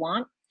program that you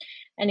want.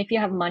 And if you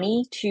have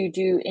money to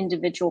do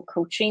individual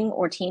coaching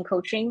or team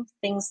coaching,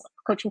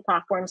 coaching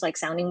platforms like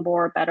Sounding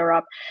Board,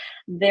 BetterUp,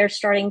 they're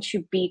starting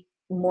to be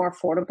more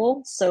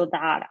affordable, so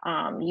that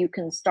you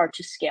can start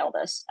to scale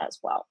this as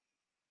well.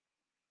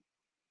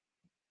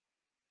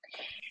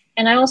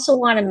 And I also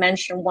want to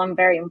mention one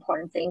very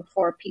important thing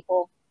for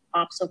people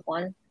ops of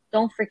one.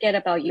 Don't forget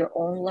about your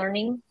own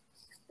learning.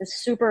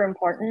 It's super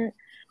important.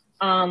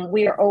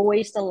 We are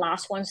always the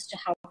last ones to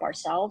help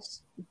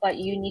ourselves, but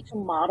you need to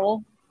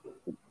model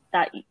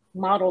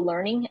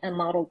learning and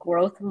model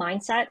growth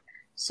mindset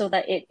so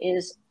that it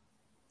is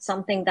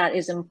something that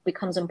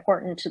becomes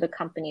important to the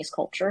company's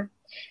culture.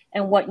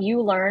 And what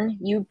you learn,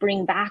 you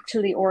bring back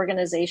to the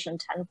organization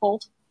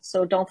tenfold.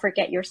 So don't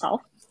forget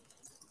yourself.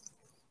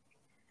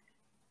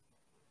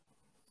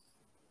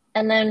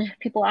 And then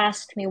people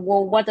ask me,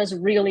 well, what does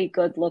really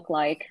good look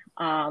like?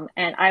 And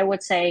I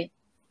would say,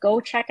 go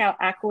check out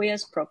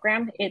Acquia's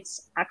program.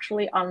 It's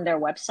actually on their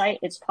website.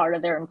 It's part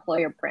of their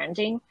employer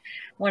branding.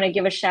 I want to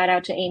give a shout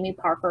out to Amy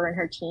Parker and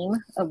her team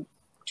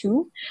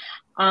too.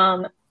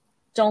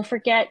 Don't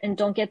forget and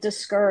don't get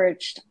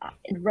discouraged.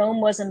 Rome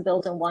wasn't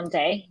built in one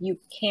day. You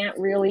can't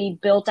really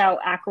build out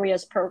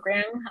Acquia's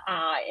program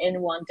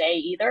in one day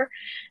either.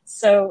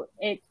 So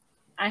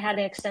I had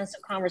an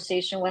extensive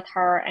conversation with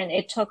her, and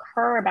it took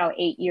her about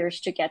 8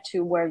 years to get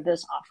to where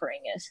this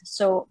offering is.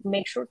 So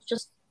make sure to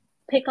just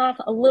pick off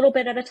a little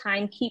bit at a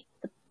time, keep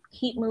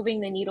moving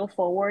the needle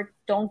forward.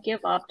 Don't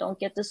give up, don't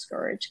get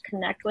discouraged,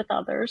 connect with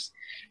others,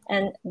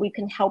 and we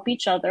can help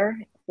each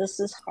other. This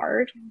is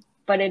hard,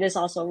 but it is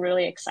also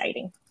really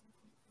exciting.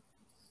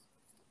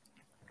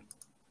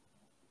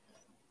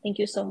 Thank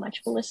you so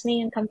much for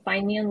listening, and come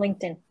find me on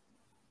LinkedIn.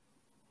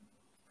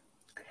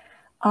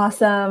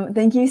 Awesome.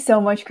 Thank you so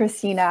much,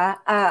 Christina.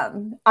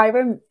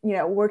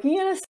 Working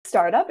in a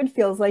startup, it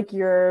feels like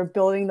you're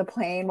building the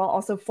plane while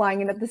also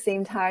flying it at the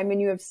same time,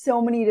 and you have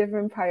so many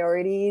different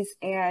priorities.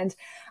 And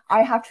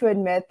I have to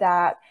admit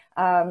that,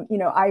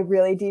 I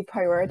really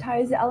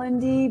deprioritized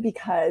L&D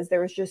because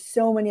there was just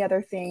so many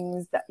other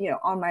things that,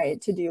 on my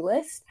to-do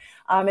list.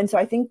 And so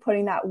I think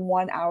putting that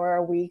 1 hour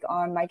a week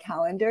on my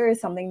calendar is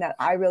something that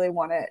I really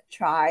want to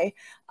try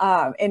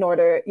in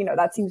order,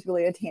 that seems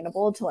really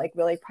attainable to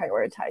really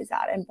prioritize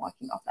that and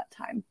blocking off that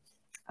time.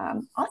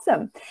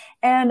 Awesome.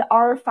 And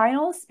our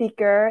final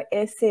speaker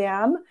is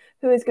Sam,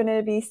 who is going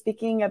to be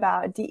speaking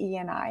about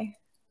DE&I.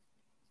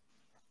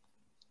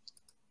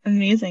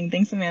 Amazing.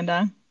 Thanks,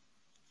 Amanda.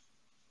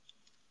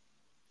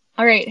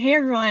 All right. Hey,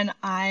 everyone.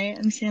 I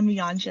am Sam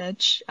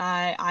Yancic.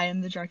 I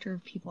am the Director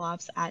of People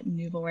Ops at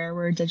Nuvaware.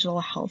 We're a digital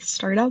health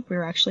startup. We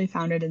were actually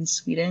founded in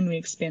Sweden. We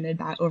expanded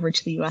back over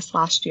to the US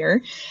last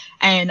year.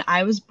 And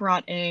I was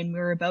brought in, we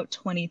were about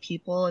 20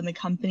 people, and the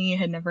company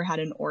had never had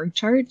an org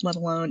chart, let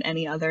alone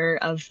any other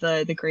of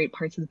the great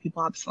parts of the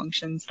People Ops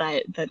functions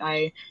that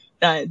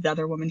the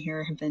other women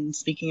here have been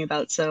speaking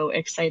about. So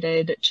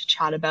excited to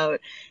chat about,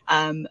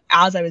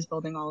 as I was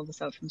building all of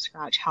this out from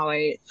scratch, how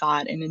I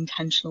thought and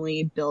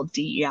intentionally build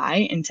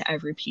DEI into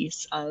every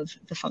piece of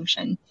the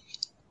function.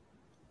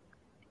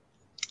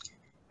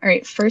 All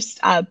right, first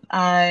up,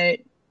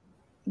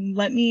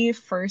 let me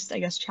first, I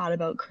guess, chat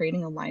about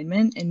creating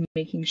alignment and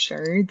making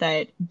sure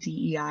that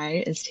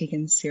DEI is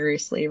taken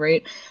seriously,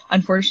 right?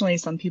 Unfortunately,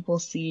 some people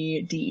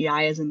see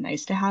DEI as a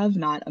nice to have,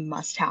 not a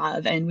must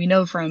have. And we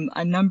know from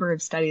a number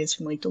of studies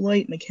from like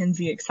Deloitte,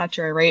 McKinsey, et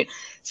cetera, right?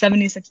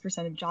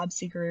 76% of job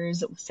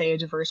seekers say a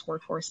diverse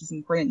workforce is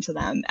important to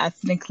them.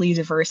 Ethnically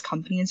diverse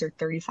companies are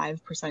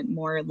 35%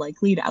 more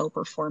likely to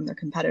outperform their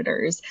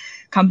competitors.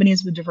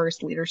 Companies with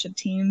diverse leadership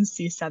teams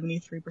see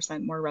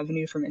 73% more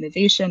revenue from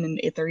innovation and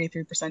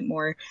 33%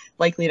 more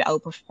likely to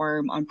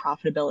outperform on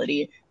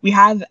profitability. We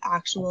have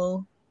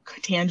actual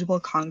tangible,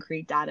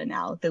 concrete data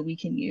now that we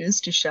can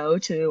use to show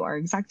to our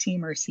exec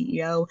team, our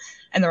CEO,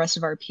 and the rest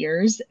of our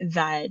peers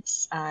that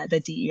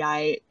that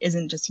DEI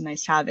isn't just a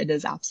nice to have, it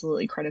is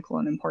absolutely critical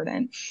and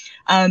important.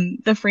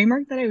 The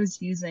framework that I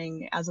was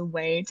using as a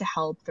way to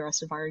help the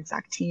rest of our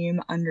exec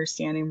team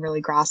understand and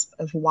really grasp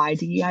of why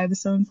DEI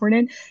was so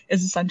important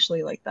is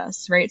essentially like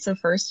this, right? So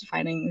first,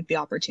 defining the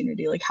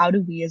opportunity, like how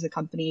do we as a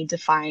company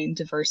define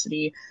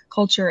diversity,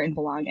 culture, and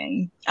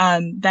belonging?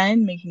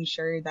 Then making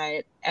sure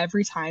that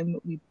every time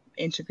we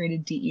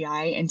integrated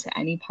DEI into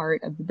any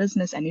part of the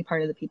business, any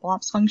part of the people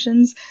ops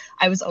functions,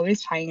 I was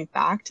always tying it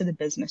back to the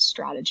business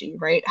strategy,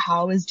 right?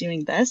 How is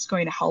doing this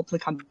going to help the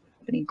company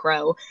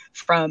grow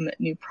from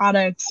new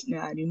products,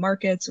 new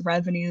markets,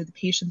 revenue, the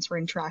patients we're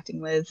interacting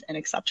with, and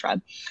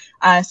etc.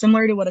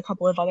 Similar to what a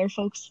couple of other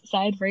folks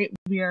said, right?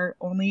 We are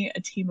only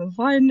a team of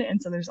one,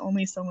 and so there's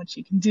only so much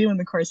you can do in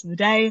the course of the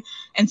day.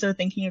 And so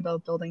thinking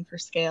about building for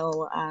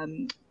scale,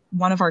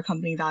 one of our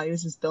company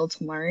values is build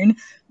to learn.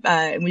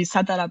 And we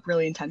set that up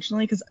really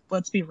intentionally because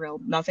let's be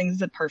real,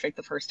 nothing's perfect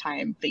the first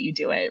time that you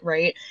do it,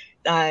 right?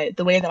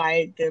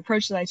 The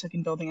approach that I took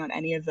in building out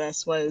any of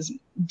this was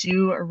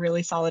do a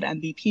really solid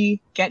MVP,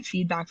 get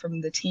feedback from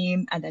the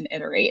team, and then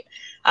iterate.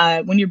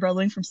 When you're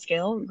building from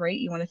scale, right,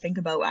 you want to think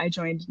about, I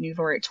joined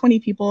Nuvore at 20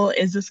 people.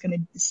 Is this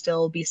going to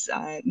still be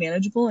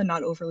manageable and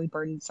not overly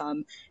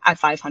burdensome at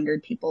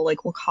 500 people?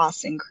 Like, will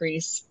costs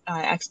increase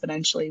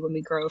exponentially when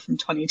we grow from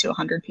 20 to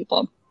 100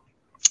 people?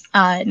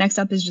 Next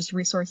up is just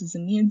resources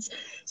and needs.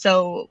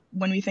 So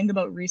when we think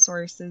about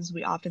resources,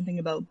 we often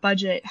think about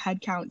budget,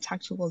 headcount,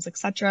 tech tools,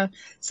 etc.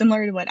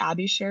 Similar to what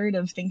Abby shared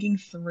of thinking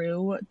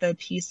through the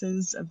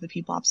pieces of the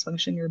people ops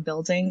function you're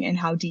building and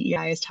how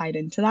DEI is tied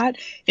into that,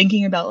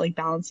 thinking about like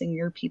balancing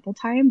your people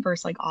time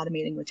versus like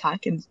automating with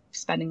tech and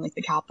spending like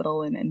the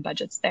capital and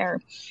budgets there.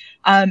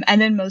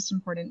 And then most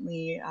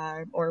importantly,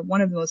 or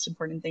one of the most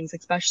important things,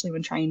 especially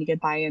when trying to get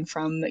buy-in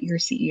from your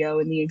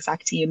CEO and the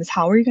exec team, is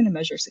how are you going to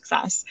measure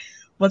success?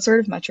 What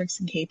sort of metrics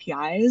and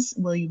KPIs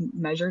will you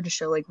measure to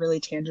show like really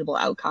tangible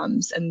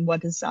outcomes? And what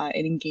does an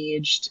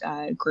engaged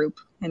group,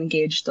 an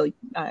engaged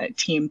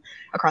team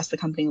across the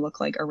company look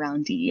like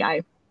around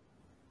DEI?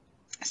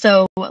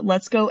 So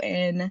let's go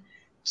in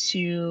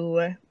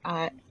to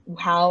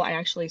how I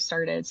actually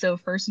started. So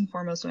first and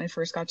foremost, when I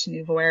first got to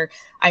Nuvore,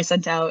 I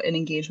sent out an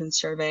engagement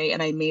survey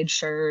and I made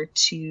sure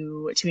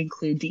to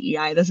include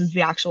DEI. This is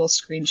the actual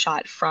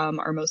screenshot from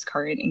our most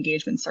current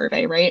engagement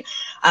survey, right?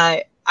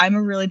 I'm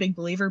a really big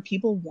believer.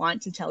 People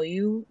want to tell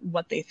you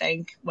what they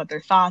think, what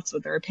their thoughts,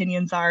 what their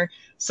opinions are,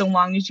 so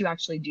long as you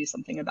actually do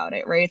something about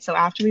it, right? So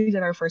after we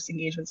did our first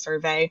engagement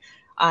survey,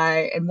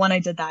 and when I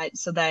did that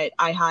so that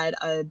I had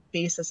a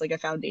basis, like a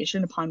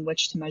foundation upon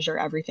which to measure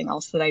everything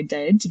else that I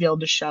did to be able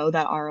to show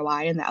that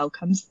ROI and the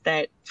outcomes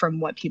that from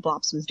what people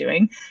ops was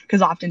doing,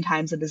 because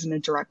oftentimes it isn't a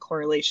direct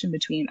correlation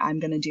between I'm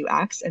going to do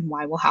X and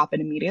Y will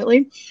happen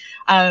immediately.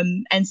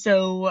 And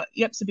so,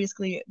 so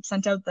basically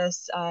sent out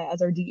this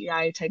as our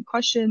DEI type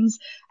questions.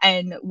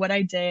 And what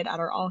I did at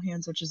our all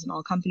hands, which is an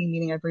all company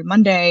meeting every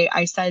Monday,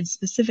 I said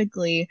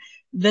specifically,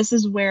 this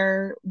is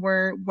where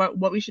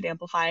what we should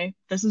amplify.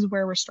 This is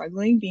where we're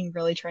struggling, being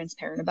really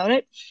transparent about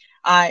it.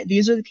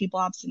 These are the people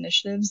ops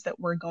initiatives that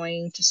we're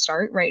going to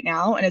start right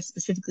now. And it's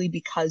specifically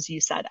because you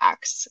said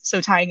X.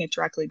 So tying it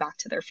directly back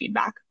to their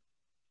feedback.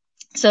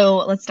 So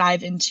let's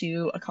dive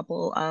into a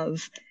couple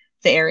of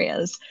the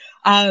areas.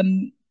 At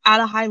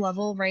a high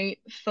level, right,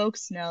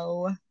 folks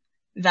know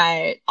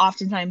that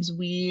oftentimes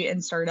we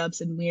in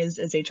startups and we as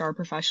HR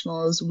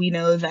professionals, we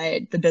know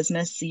that the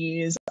business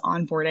sees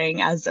onboarding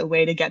as a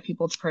way to get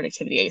people to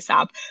productivity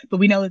ASAP, but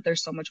we know that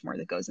there's so much more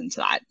that goes into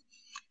that.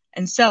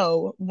 And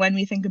so when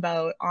we think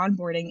about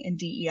onboarding and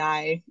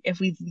DEI, if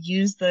we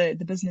use the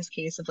business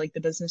case of like the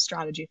business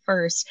strategy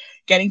first,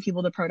 getting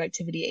people to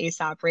productivity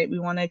ASAP, right? We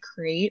want to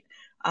create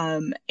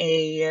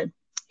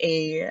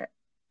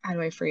how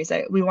do I phrase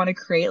it? We want to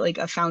create like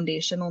a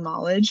foundational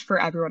knowledge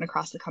for everyone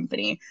across the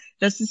company.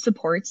 This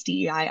supports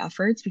DEI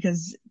efforts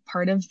because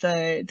part of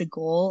the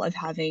goal of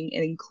having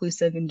an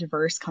inclusive and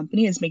diverse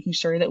company is making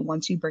sure that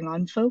once you bring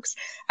on folks,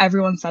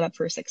 everyone's set up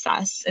for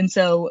success. And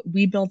so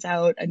we built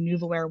out a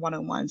Nuvaware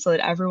 101 so that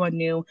everyone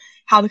knew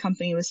how the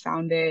company was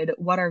founded,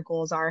 what our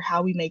goals are,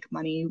 how we make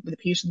money with the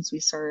patients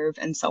we serve,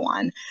 and so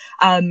on.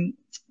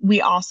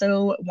 We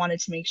also wanted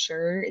to make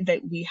sure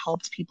that we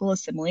helped people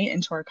assimilate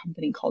into our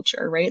company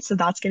culture, right? So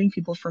that's getting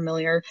people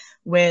familiar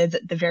with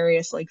the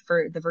various, like,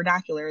 for the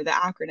vernacular, the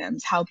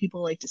acronyms, how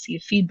people like to see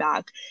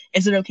feedback.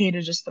 Is it okay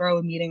to just throw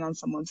a meeting on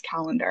someone's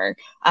calendar,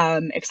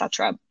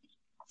 etc.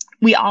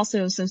 We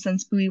also, so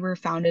since we were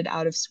founded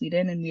out of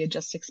Sweden and we had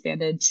just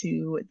expanded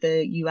to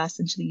the US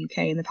and to the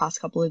UK in the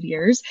past couple of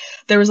years,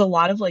 there was a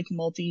lot of like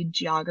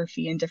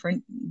multi-geography and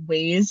different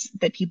ways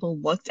that people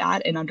looked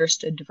at and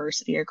understood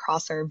diversity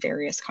across our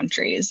various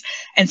countries.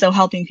 And so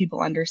helping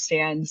people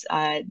understand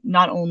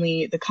not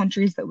only the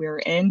countries that we were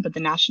in, but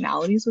the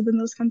nationalities within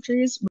those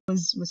countries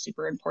was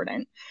super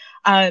important.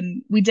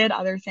 We did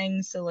other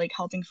things, so like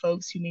helping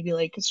folks who maybe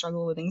like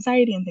struggle with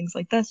anxiety and things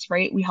like this,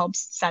 right? We helped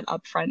set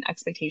upfront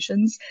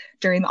expectations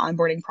during the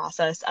onboarding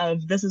process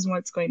of this is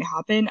what's going to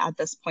happen at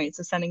this point.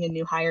 So sending a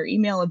new hire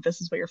email of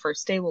this is what your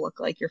first day will look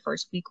like, your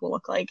first week will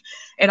look like.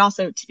 It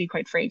also, to be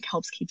quite frank,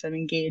 helps keep them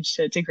engaged.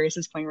 To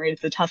Grace's point, right?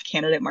 It's a tough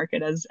candidate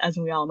market, as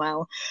we all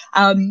know.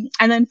 And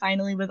then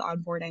finally with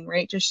onboarding,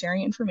 right? Just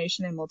sharing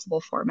information in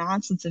multiple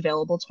formats. It's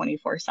available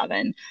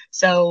 24/7.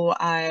 So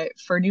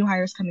for new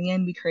hires coming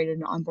in, we created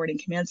an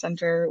onboarding command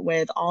center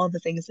with all of the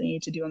things they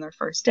need to do on their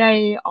first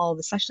day, all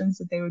the sessions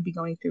that they would be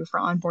going through for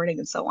onboarding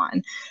and so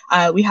on.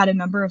 We had a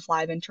number of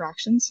live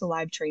interactions, so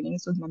live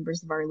trainings with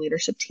members of our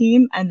leadership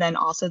team, and then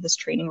also this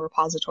training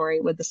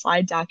repository with the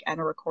slide deck and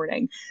a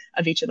recording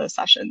of each of those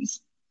sessions.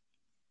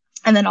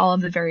 And then all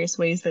of the various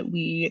ways that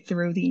we,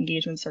 through the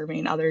engagement survey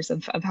and others,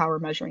 of how we're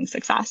measuring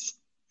success.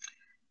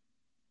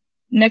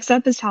 Next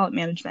up is talent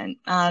management.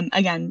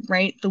 Again,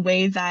 right, the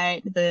way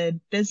that the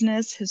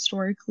business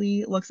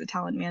historically looks at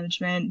talent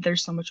management,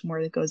 there's so much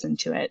more that goes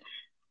into it.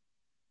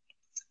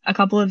 A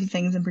couple of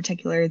things in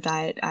particular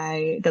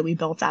that we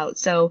built out.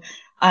 So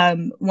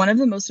one of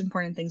the most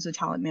important things with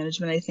talent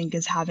management, I think,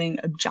 is having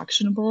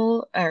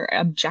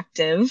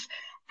objective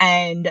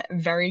and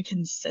very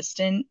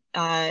consistent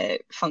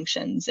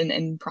functions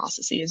and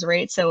processes,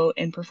 right? So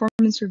in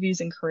performance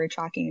reviews and career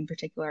tracking in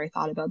particular, I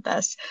thought about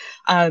this.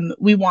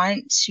 We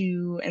want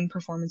to, in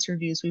performance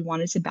reviews, we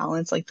wanted to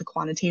balance like the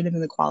quantitative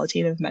and the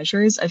qualitative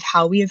measures of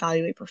how we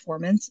evaluate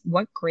performance,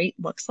 what great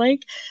looks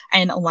like,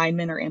 and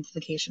alignment or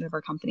amplification of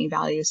our company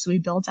values. So we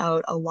built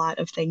out a lot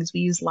of things. We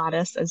use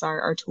Lattice as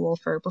our tool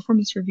for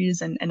performance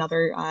reviews and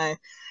other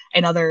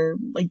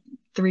like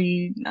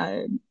three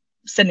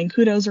sending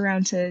kudos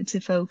around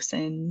to folks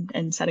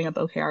and setting up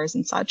OKRs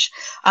and such.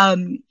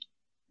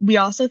 We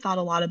also thought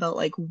a lot about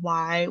like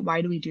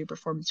why do we do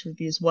performance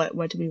reviews?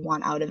 What do we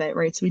want out of it,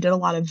 right? So we did a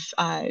lot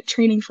of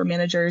training for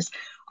managers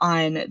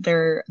on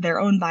their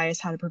own bias,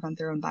 how to prevent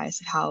their own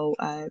bias, of how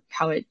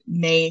it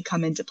may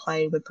come into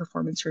play with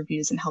performance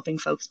reviews and helping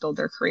folks build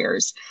their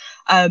careers.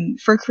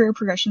 For career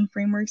progression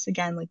frameworks,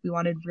 again, like we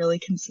wanted really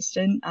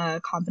consistent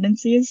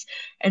competencies.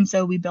 And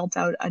so we built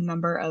out a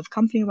number of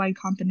company-wide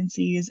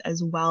competencies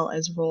as well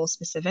as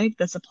role-specific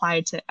that's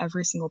applied to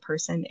every single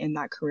person in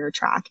that career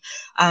track.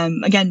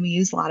 Again, we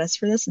use Lattice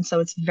for this. And so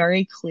it's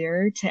very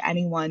clear to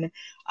anyone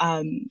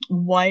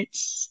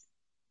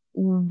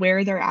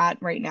where they're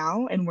at right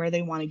now and where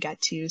they want to get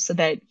to, so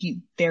that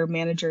their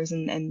managers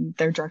and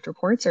their direct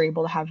reports are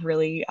able to have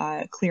really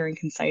clear and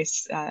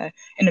concise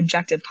and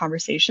objective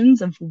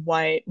conversations of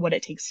what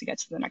it takes to get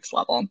to the next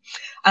level.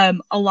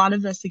 A lot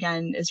of this,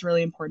 again, is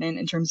really important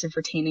in terms of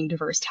retaining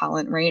diverse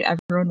talent, right?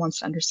 Everyone wants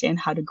to understand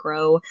how to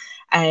grow,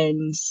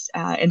 and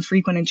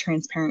frequent and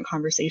transparent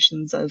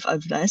conversations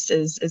of this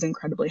is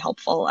incredibly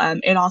helpful.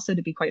 It also,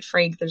 to be quite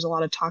frank, there's a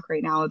lot of talk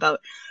right now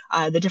about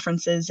the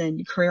differences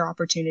in career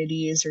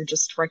opportunities or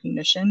just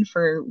recognition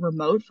for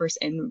remote versus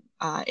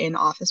in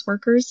office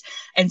workers.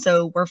 And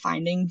so we're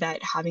finding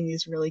that having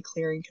these really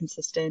clear and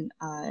consistent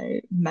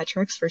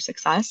metrics for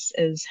success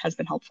has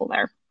been helpful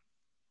there.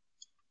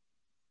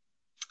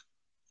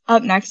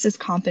 Up next is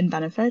comp and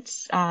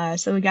benefits.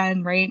 So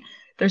again, right,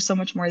 there's so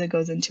much more that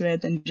goes into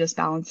it than just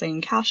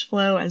balancing cash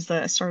flow as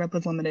a startup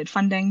with limited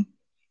funding.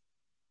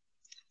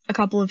 A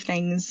couple of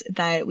things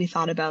that we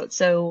thought about.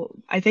 So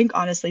I think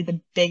honestly,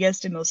 the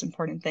biggest and most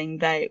important thing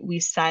that we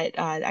set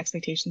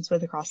expectations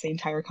with across the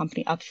entire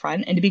company up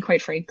front, and to be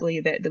quite frankly,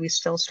 that we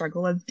still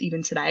struggle with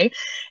even today,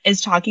 is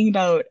talking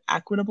about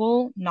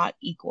equitable, not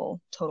equal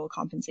total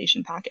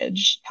compensation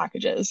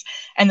packages.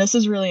 And this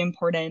is really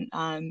important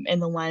in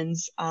the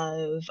lens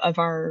of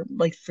our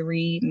like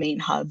three main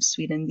hubs,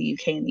 Sweden, the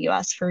UK, and the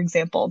US. For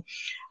example,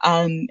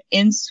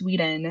 in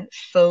Sweden,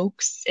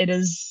 folks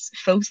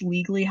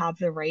legally have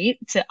the right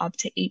to up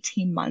to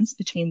 18 months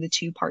between the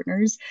two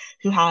partners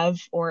who have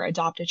or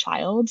adopt a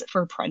child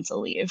for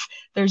parental leave.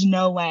 There's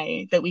no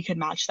way that we could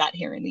match that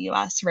here in the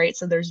US, right?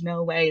 So there's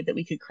no way that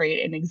we could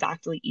create an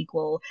exactly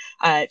equal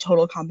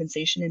total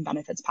compensation and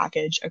benefits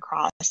package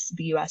across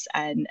the US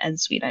and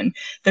Sweden.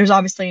 There's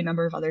obviously a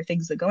number of other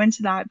things that go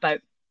into that,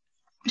 but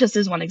just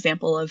as one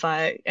example of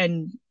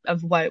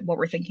what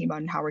we're thinking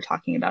about and how we're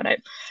talking about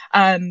it.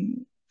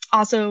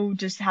 Also,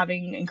 just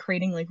having and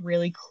creating like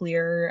really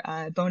clear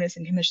bonus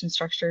and commission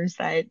structures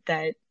that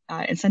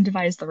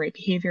incentivize the right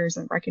behaviors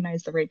and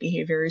recognize the right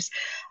behaviors.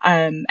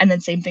 And then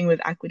same thing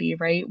with equity,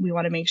 right? We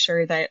want to make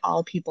sure that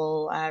all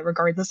people,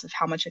 regardless of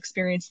how much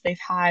experience they've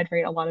had,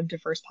 right? A lot of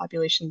diverse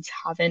populations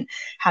haven't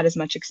had as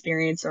much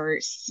experience or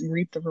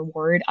reap the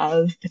reward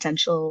of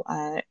potential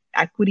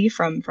equity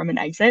from an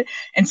exit.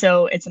 And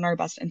so it's in our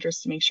best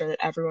interest to make sure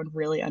that everyone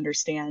really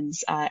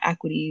understands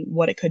equity,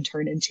 what it could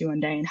turn into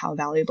one day and how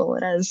valuable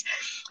it is.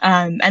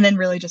 And then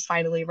really just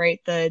finally, right,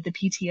 the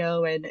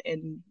PTO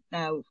and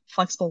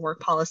flexible work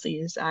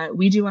policies.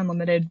 We do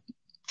unlimited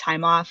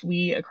time off.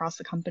 We across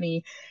the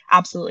company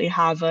absolutely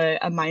have a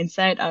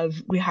mindset of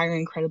we hire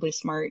incredibly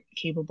smart,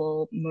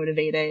 capable,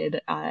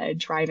 motivated,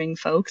 driving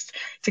folks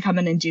to come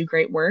in and do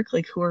great work.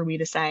 Like, who are we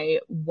to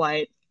say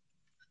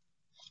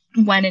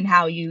when and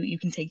how you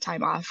can take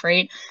time off,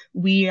 right?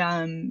 We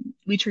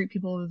treat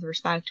people with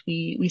respect.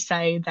 We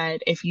say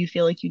that if you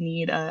feel like you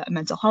need a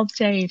mental health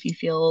day, if you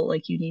feel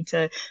like you need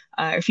to,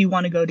 if you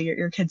want to go to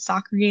your kid's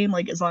soccer game,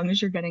 like, as long as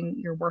you're getting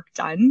your work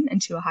done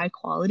and to a high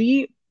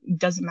quality,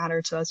 doesn't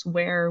matter to us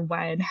where,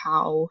 when,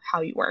 how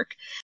you work.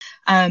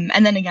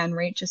 And then again,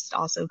 right, just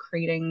also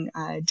creating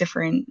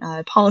different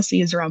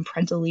policies around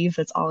parental leave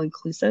that's all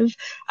inclusive.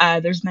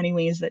 There's many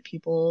ways that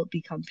people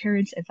become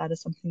parents if that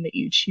is something that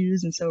you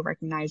choose. And so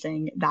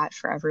recognizing that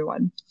for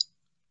everyone.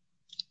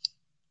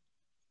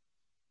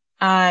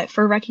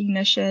 For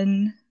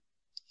recognition,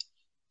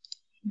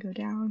 go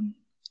down.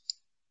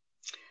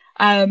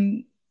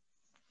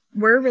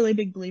 We're a really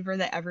big believer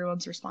that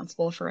everyone's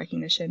responsible for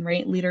recognition,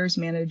 right? Leaders,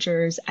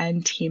 managers,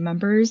 and team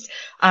members,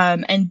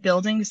 and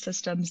building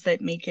systems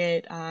that make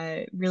it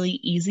really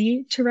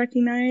easy to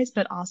recognize,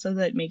 but also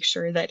that make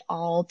sure that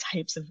all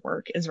types of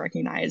work is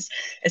recognized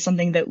is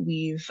something that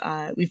we've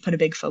put a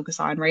big focus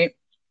on, right?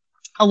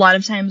 A lot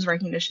of times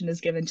recognition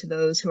is given to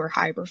those who are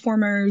high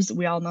performers.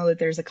 We all know that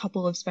there's a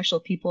couple of special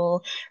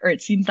people, or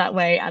it seems that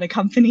way at a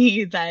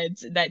company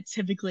that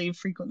typically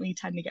frequently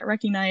tend to get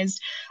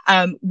recognized.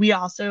 We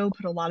also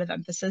put a lot of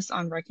emphasis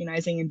on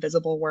recognizing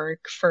invisible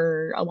work,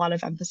 for a lot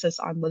of emphasis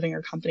on living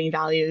our company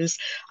values.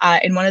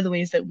 And one of the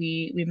ways that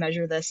we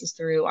measure this is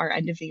through our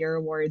end of the year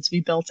awards.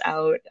 We built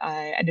out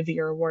end of the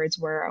year awards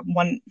where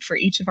one for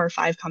each of our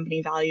 5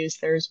 company values,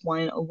 there's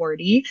one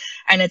awardee,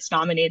 and it's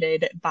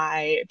nominated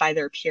by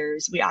their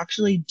peers. We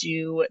actually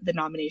do the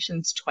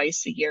nominations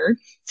twice a year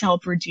to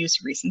help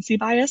reduce recency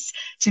bias,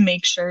 to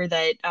make sure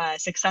that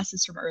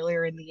successes from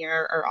earlier in the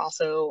year are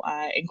also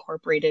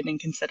incorporated and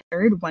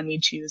considered when we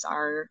choose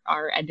our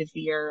end of the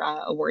year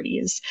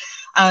awardees.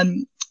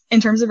 In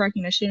terms of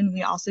recognition,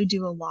 we also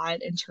do a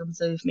lot in terms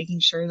of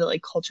making sure that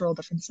like cultural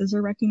differences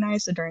are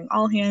recognized. So during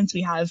all hands,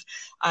 we have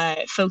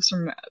folks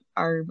from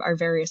our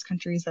various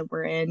countries that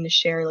we're in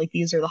share, like,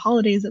 these are the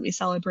holidays that we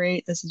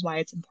celebrate. This is why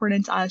it's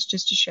important to us,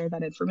 just to share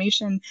that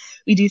information.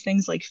 We do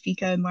things like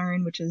Fika and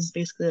Learn, which is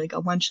basically like a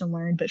lunch and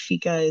learn, but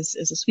Fika is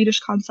a Swedish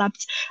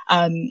concept.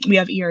 We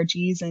have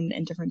ERGs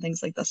and different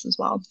things like this as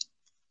well.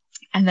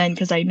 And then,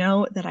 because I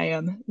know that I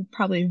am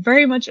probably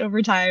very much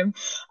over time,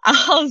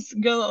 I'll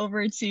go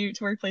over to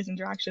workplace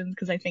interactions,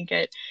 because I think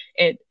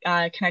it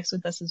connects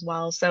with this as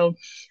well. So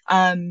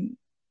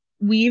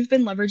we've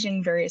been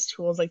leveraging various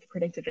tools like the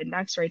predictive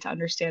index, right, to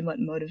understand what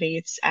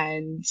motivates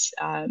and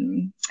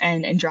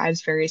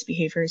drives various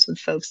behaviors with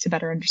folks, to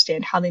better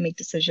understand how they make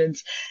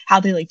decisions, how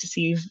they like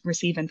to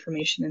receive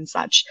information and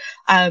such.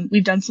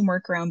 We've done some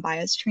work around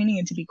bias training,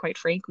 and to be quite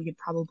frank, we could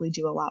probably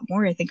do a lot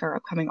more. I think our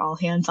upcoming all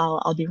hands,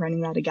 I'll be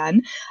running that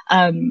again.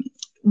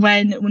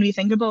 When we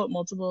think about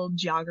multiple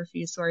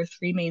geographies, so our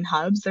 3 main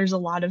hubs, there's a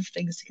lot of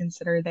things to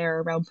consider there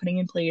around putting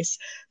in place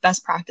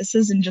best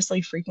practices, and just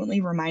like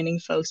frequently reminding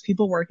folks,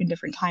 people work in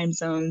different time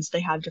zones, they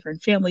have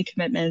different family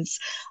commitments,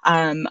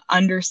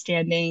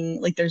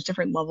 understanding, like, there's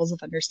different levels of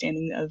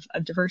understanding of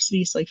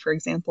diversity. So like, for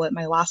example, at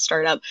my last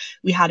startup,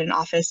 we had an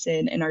office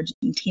in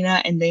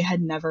Argentina, and they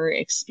had never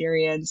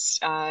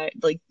experienced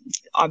like,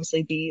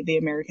 obviously the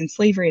American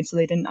slavery, and so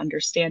they didn't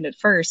understand at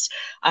first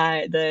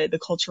the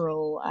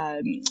cultural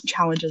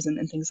challenges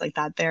and things like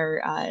that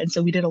there. And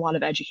so we did a lot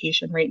of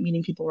education, right?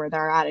 Meeting people where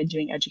they're at and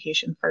doing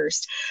education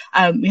first.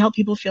 We help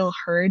people feel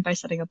heard by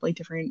setting up like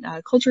different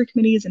culture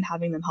committees and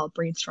having them help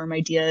brainstorm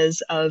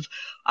ideas of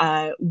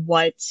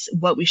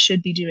what we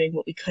should be doing,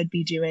 what we could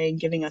be doing,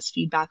 giving us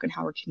feedback on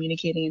how we're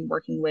communicating and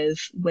working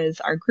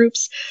with our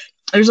groups.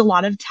 There's a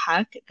lot of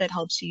tech that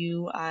helps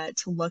you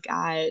to look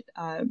at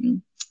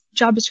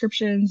job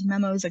descriptions,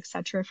 memos,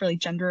 etc., for like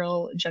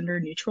gender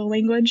neutral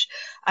language.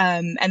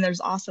 And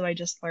there's also, I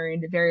just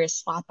learned, various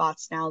Slack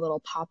bots now that'll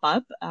pop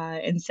up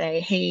and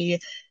say, hey,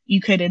 you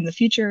could in the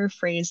future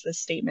phrase this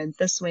statement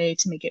this way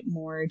to make it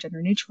more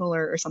gender neutral,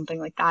 or something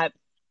like that.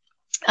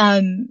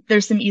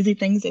 There's some easy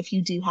things if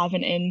you do have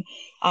an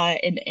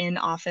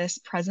in-office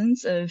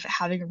presence of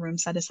having a room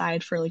set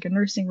aside for like a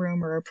nursing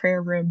room or a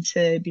prayer room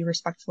to be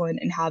respectful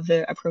and have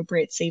the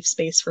appropriate safe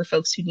space for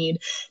folks who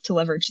need to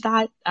leverage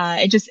that.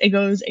 It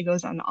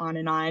goes on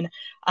and on.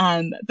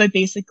 But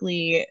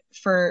basically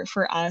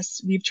for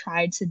us, we've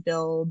tried to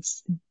build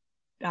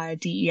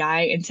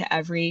DEI into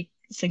every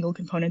single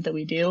component that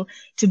we do.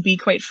 To be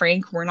quite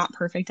frank, we're not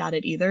perfect at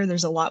it either.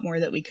 There's a lot more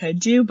that we could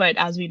do, but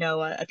as we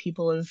know, a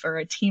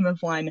team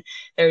of one,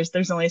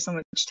 there's only so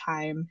much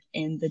time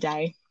in the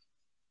day.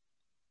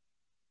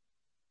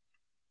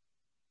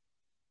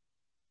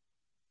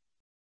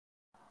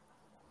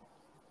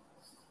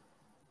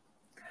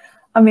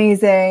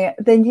 Amazing.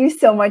 Thank you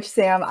so much,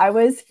 Sam. I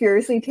was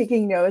furiously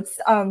taking notes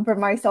for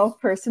myself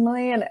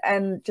personally,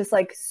 and just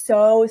like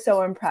so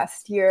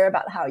impressed here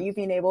about how you've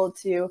been able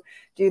to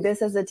do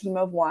this as a team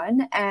of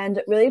one,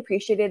 and really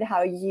appreciated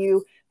how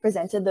you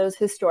presented those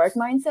historic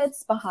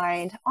mindsets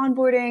behind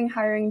onboarding,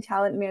 hiring,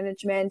 talent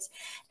management,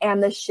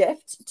 and the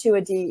shift to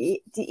a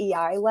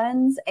DEI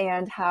lens,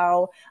 and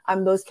how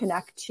those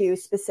connect to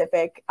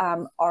specific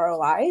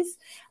ROIs.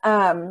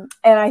 And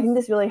I think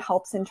this really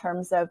helps in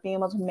terms of being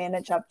able to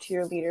manage up to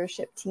your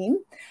leadership team.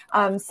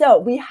 So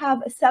we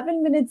have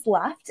 7 minutes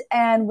left.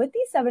 And with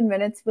these 7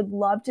 minutes, would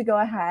love to go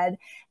ahead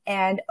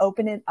and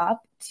open it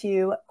up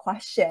to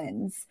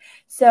questions.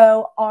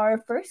 So our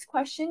first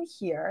question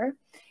here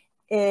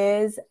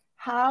is,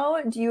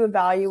 how do you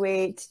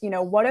evaluate,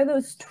 what are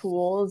those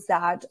tools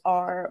that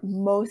are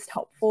most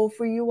helpful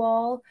for you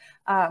all?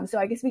 So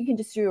I guess we can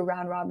just do a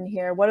round robin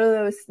here. What are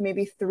those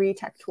maybe 3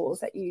 tech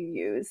tools that you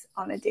use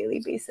on a daily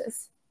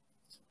basis?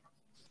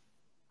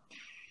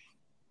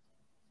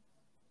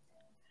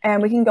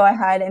 And we can go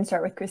ahead and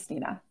start with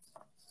Christina.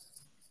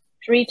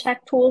 3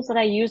 tech tools that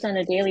I use on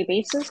a daily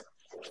basis.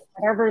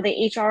 Whatever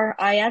the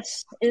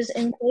HRIS is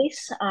in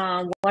place,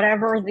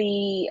 whatever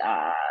the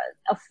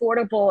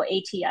affordable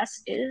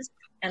ATS is,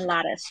 and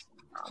Lattice.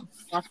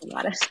 Lots of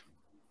Lattice.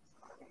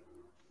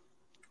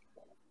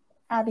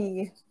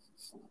 Abby.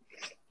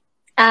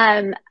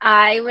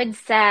 I would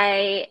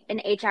say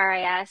an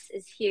HRIS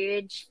is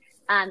huge.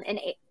 An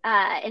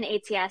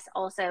ATS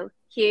also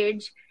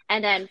huge.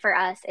 And then for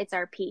us, it's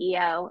our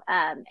PEO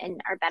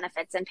and our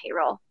benefits and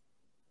payroll.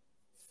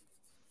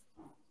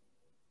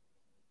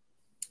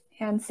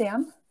 And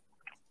Sam?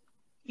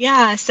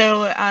 Yeah,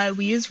 so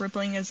we use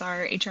Rippling as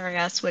our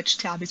HRIS, which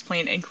to Abby's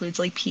point includes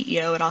like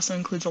PEO. It also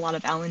includes a lot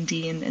of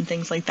L&D and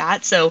things like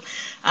that. So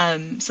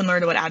similar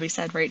to what Abby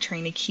said, right,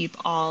 trying to keep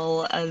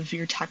all of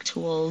your tech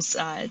tools,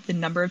 the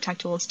number of tech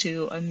tools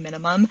to a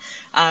minimum,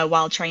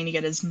 while trying to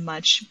get as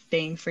much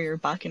bang for your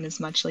buck and as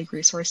much like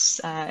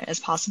resource as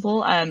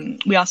possible.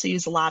 We also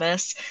use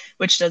Lattice,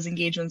 which does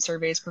engagement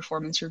surveys,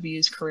 performance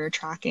reviews, career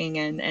tracking,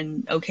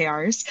 and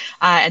OKRs.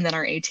 And then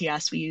our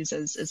ATS we use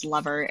as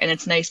Lever. And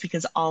it's nice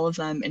because all of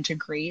them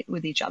integrate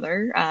with each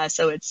other.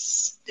 So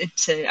it's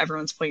to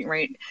everyone's point,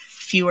 right?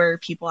 Fewer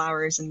people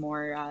hours and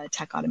more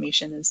tech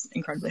automation is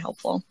incredibly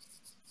helpful.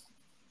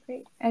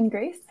 Great. And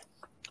Grace?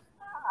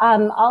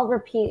 I'll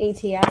repeat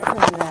ATS and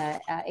the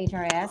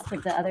HRIS,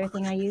 but the other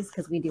thing I use,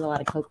 because we do a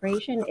lot of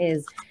co-creation,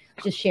 is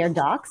just shared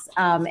docs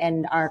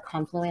and our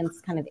Confluence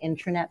kind of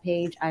intranet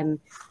page. I'm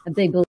a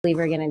big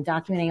believer again in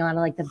documenting a lot of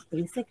like the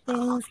basic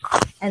things,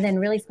 and then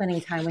really spending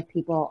time with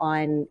people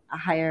on a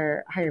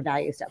higher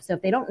value stuff. So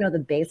if they don't know the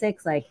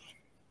basics, like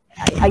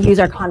I use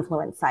our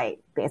Confluence site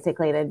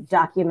basically to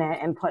document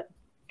and put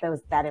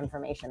that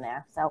information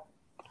there. So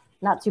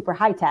not super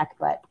high tech,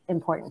 but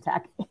important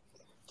tech.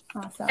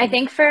 Awesome. I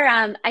think sorry,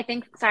 I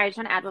just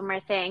want to add one more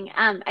thing.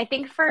 I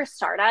think for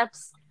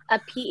startups, a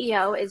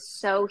PEO is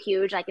so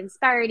huge, like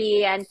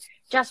Insperity and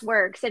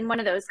JustWorks and one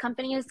of those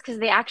companies, because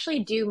they actually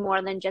do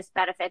more than just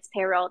benefits,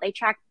 payroll. They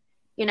track,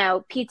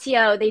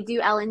 PTO, they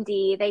do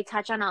L&D, they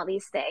touch on all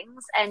these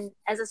things. And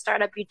as a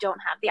startup, you don't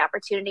have the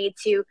opportunity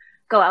to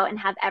go out and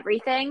have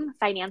everything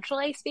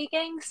financially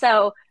speaking.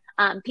 So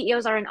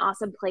PEOs are an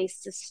awesome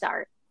place to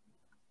start.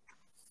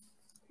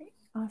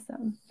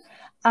 Awesome.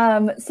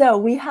 So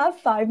we have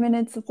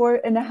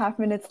 4.5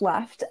 minutes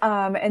left.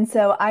 And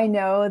so I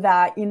know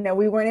that,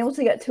 we weren't able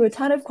to get to a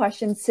ton of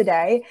questions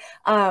today,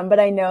 but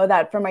I know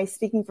that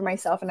speaking for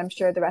myself, and I'm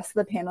sure the rest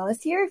of the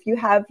panelists here, if you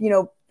have,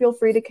 feel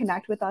free to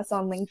connect with us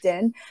on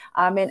LinkedIn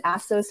and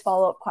ask those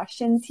follow-up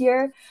questions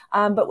here.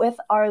 But with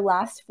our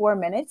last 4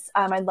 minutes,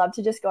 I'd love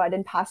to just go ahead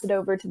and pass it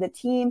over to the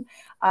team.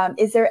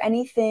 Is there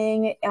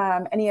anything,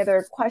 any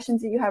other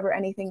questions that you have or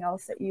anything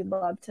else that you'd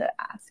love to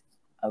ask?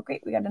 Oh,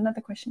 great. We got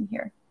another question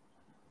here.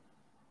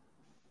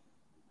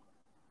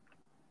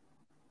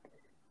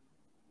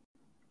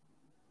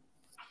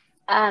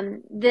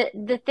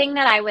 The thing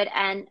that I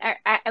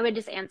would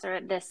just answer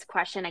this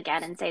question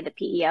again and say the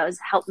PEOs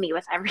help me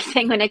with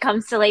everything when it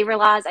comes to labor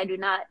laws.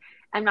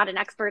 I'm not an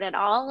expert at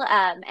all.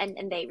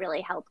 And they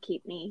really help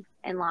keep me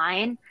in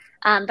line.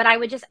 But I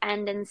would just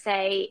end and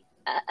say,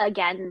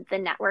 again, the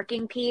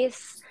networking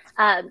piece,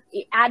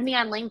 add me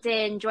on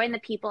LinkedIn, join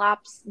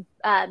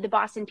the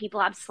Boston People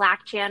Ops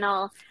Slack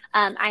channel.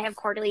 I have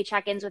quarterly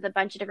check-ins with a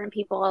bunch of different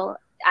people.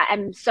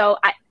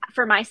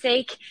 For my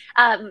sake,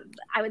 I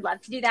would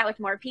love to do that with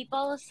more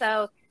people.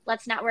 So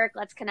let's network,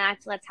 let's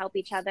connect, let's help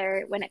each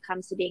other when it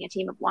comes to being a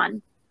team of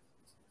one.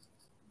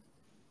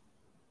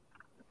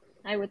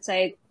 I would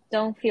say,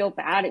 don't feel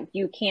bad if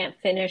you can't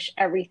finish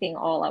everything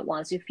all at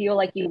once. You feel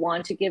like you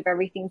want to give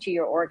everything to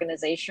your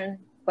organization,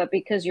 but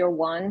because you're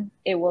one,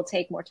 it will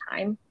take more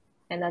time,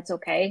 and that's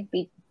okay.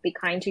 be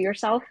kind to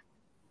yourself,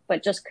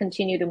 but just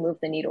continue to move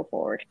the needle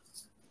forward.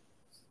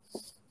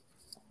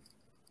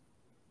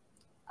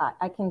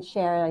 I can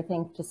share, I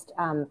think, just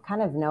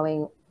kind of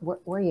knowing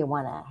where you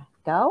want to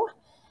go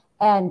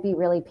and be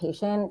really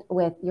patient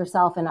with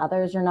yourself and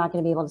others. You're not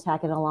going to be able to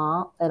tack it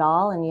along at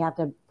all, and you have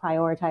to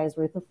prioritize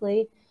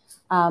ruthlessly.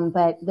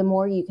 But the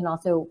more you can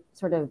also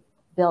sort of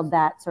build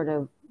that sort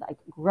of like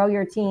grow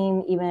your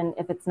team, even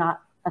if it's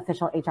not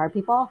official HR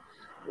people,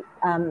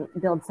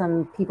 build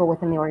some people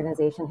within the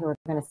organization who are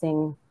going to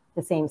sing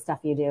the same stuff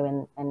you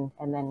do, and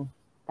then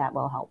that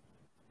will help.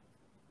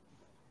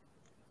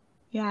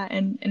 Yeah,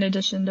 and in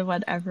addition to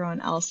what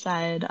everyone else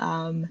said,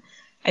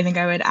 I think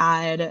I would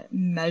add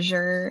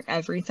measure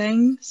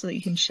everything so that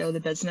you can show the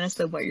business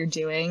that what you're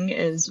doing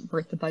is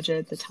worth the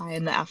budget, the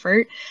time, the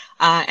effort,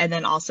 and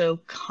then also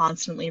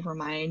constantly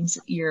remind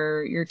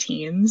your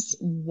teams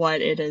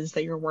what it is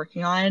that you're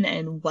working on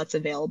and what's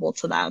available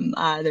to them.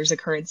 There's a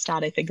current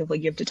stat I think of,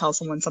 like, you have to tell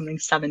someone something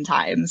 7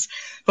 times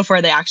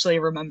before they actually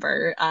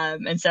remember,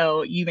 and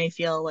so you may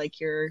feel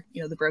like you're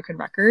the broken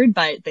record,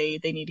 but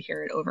they need to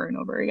hear it over and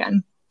over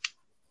again.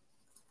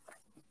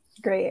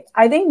 Great.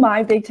 I think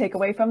my big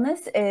takeaway from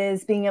this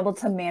is being able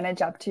to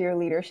manage up to your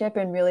leadership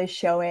and really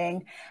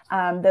showing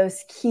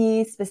those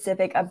key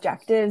specific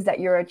objectives that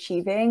you're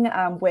achieving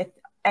with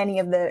any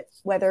of the,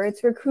 whether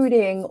it's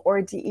recruiting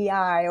or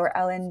DEI or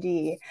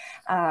L&D.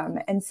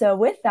 And so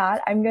with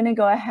that, I'm going to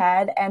go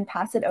ahead and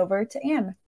pass it over to Anne.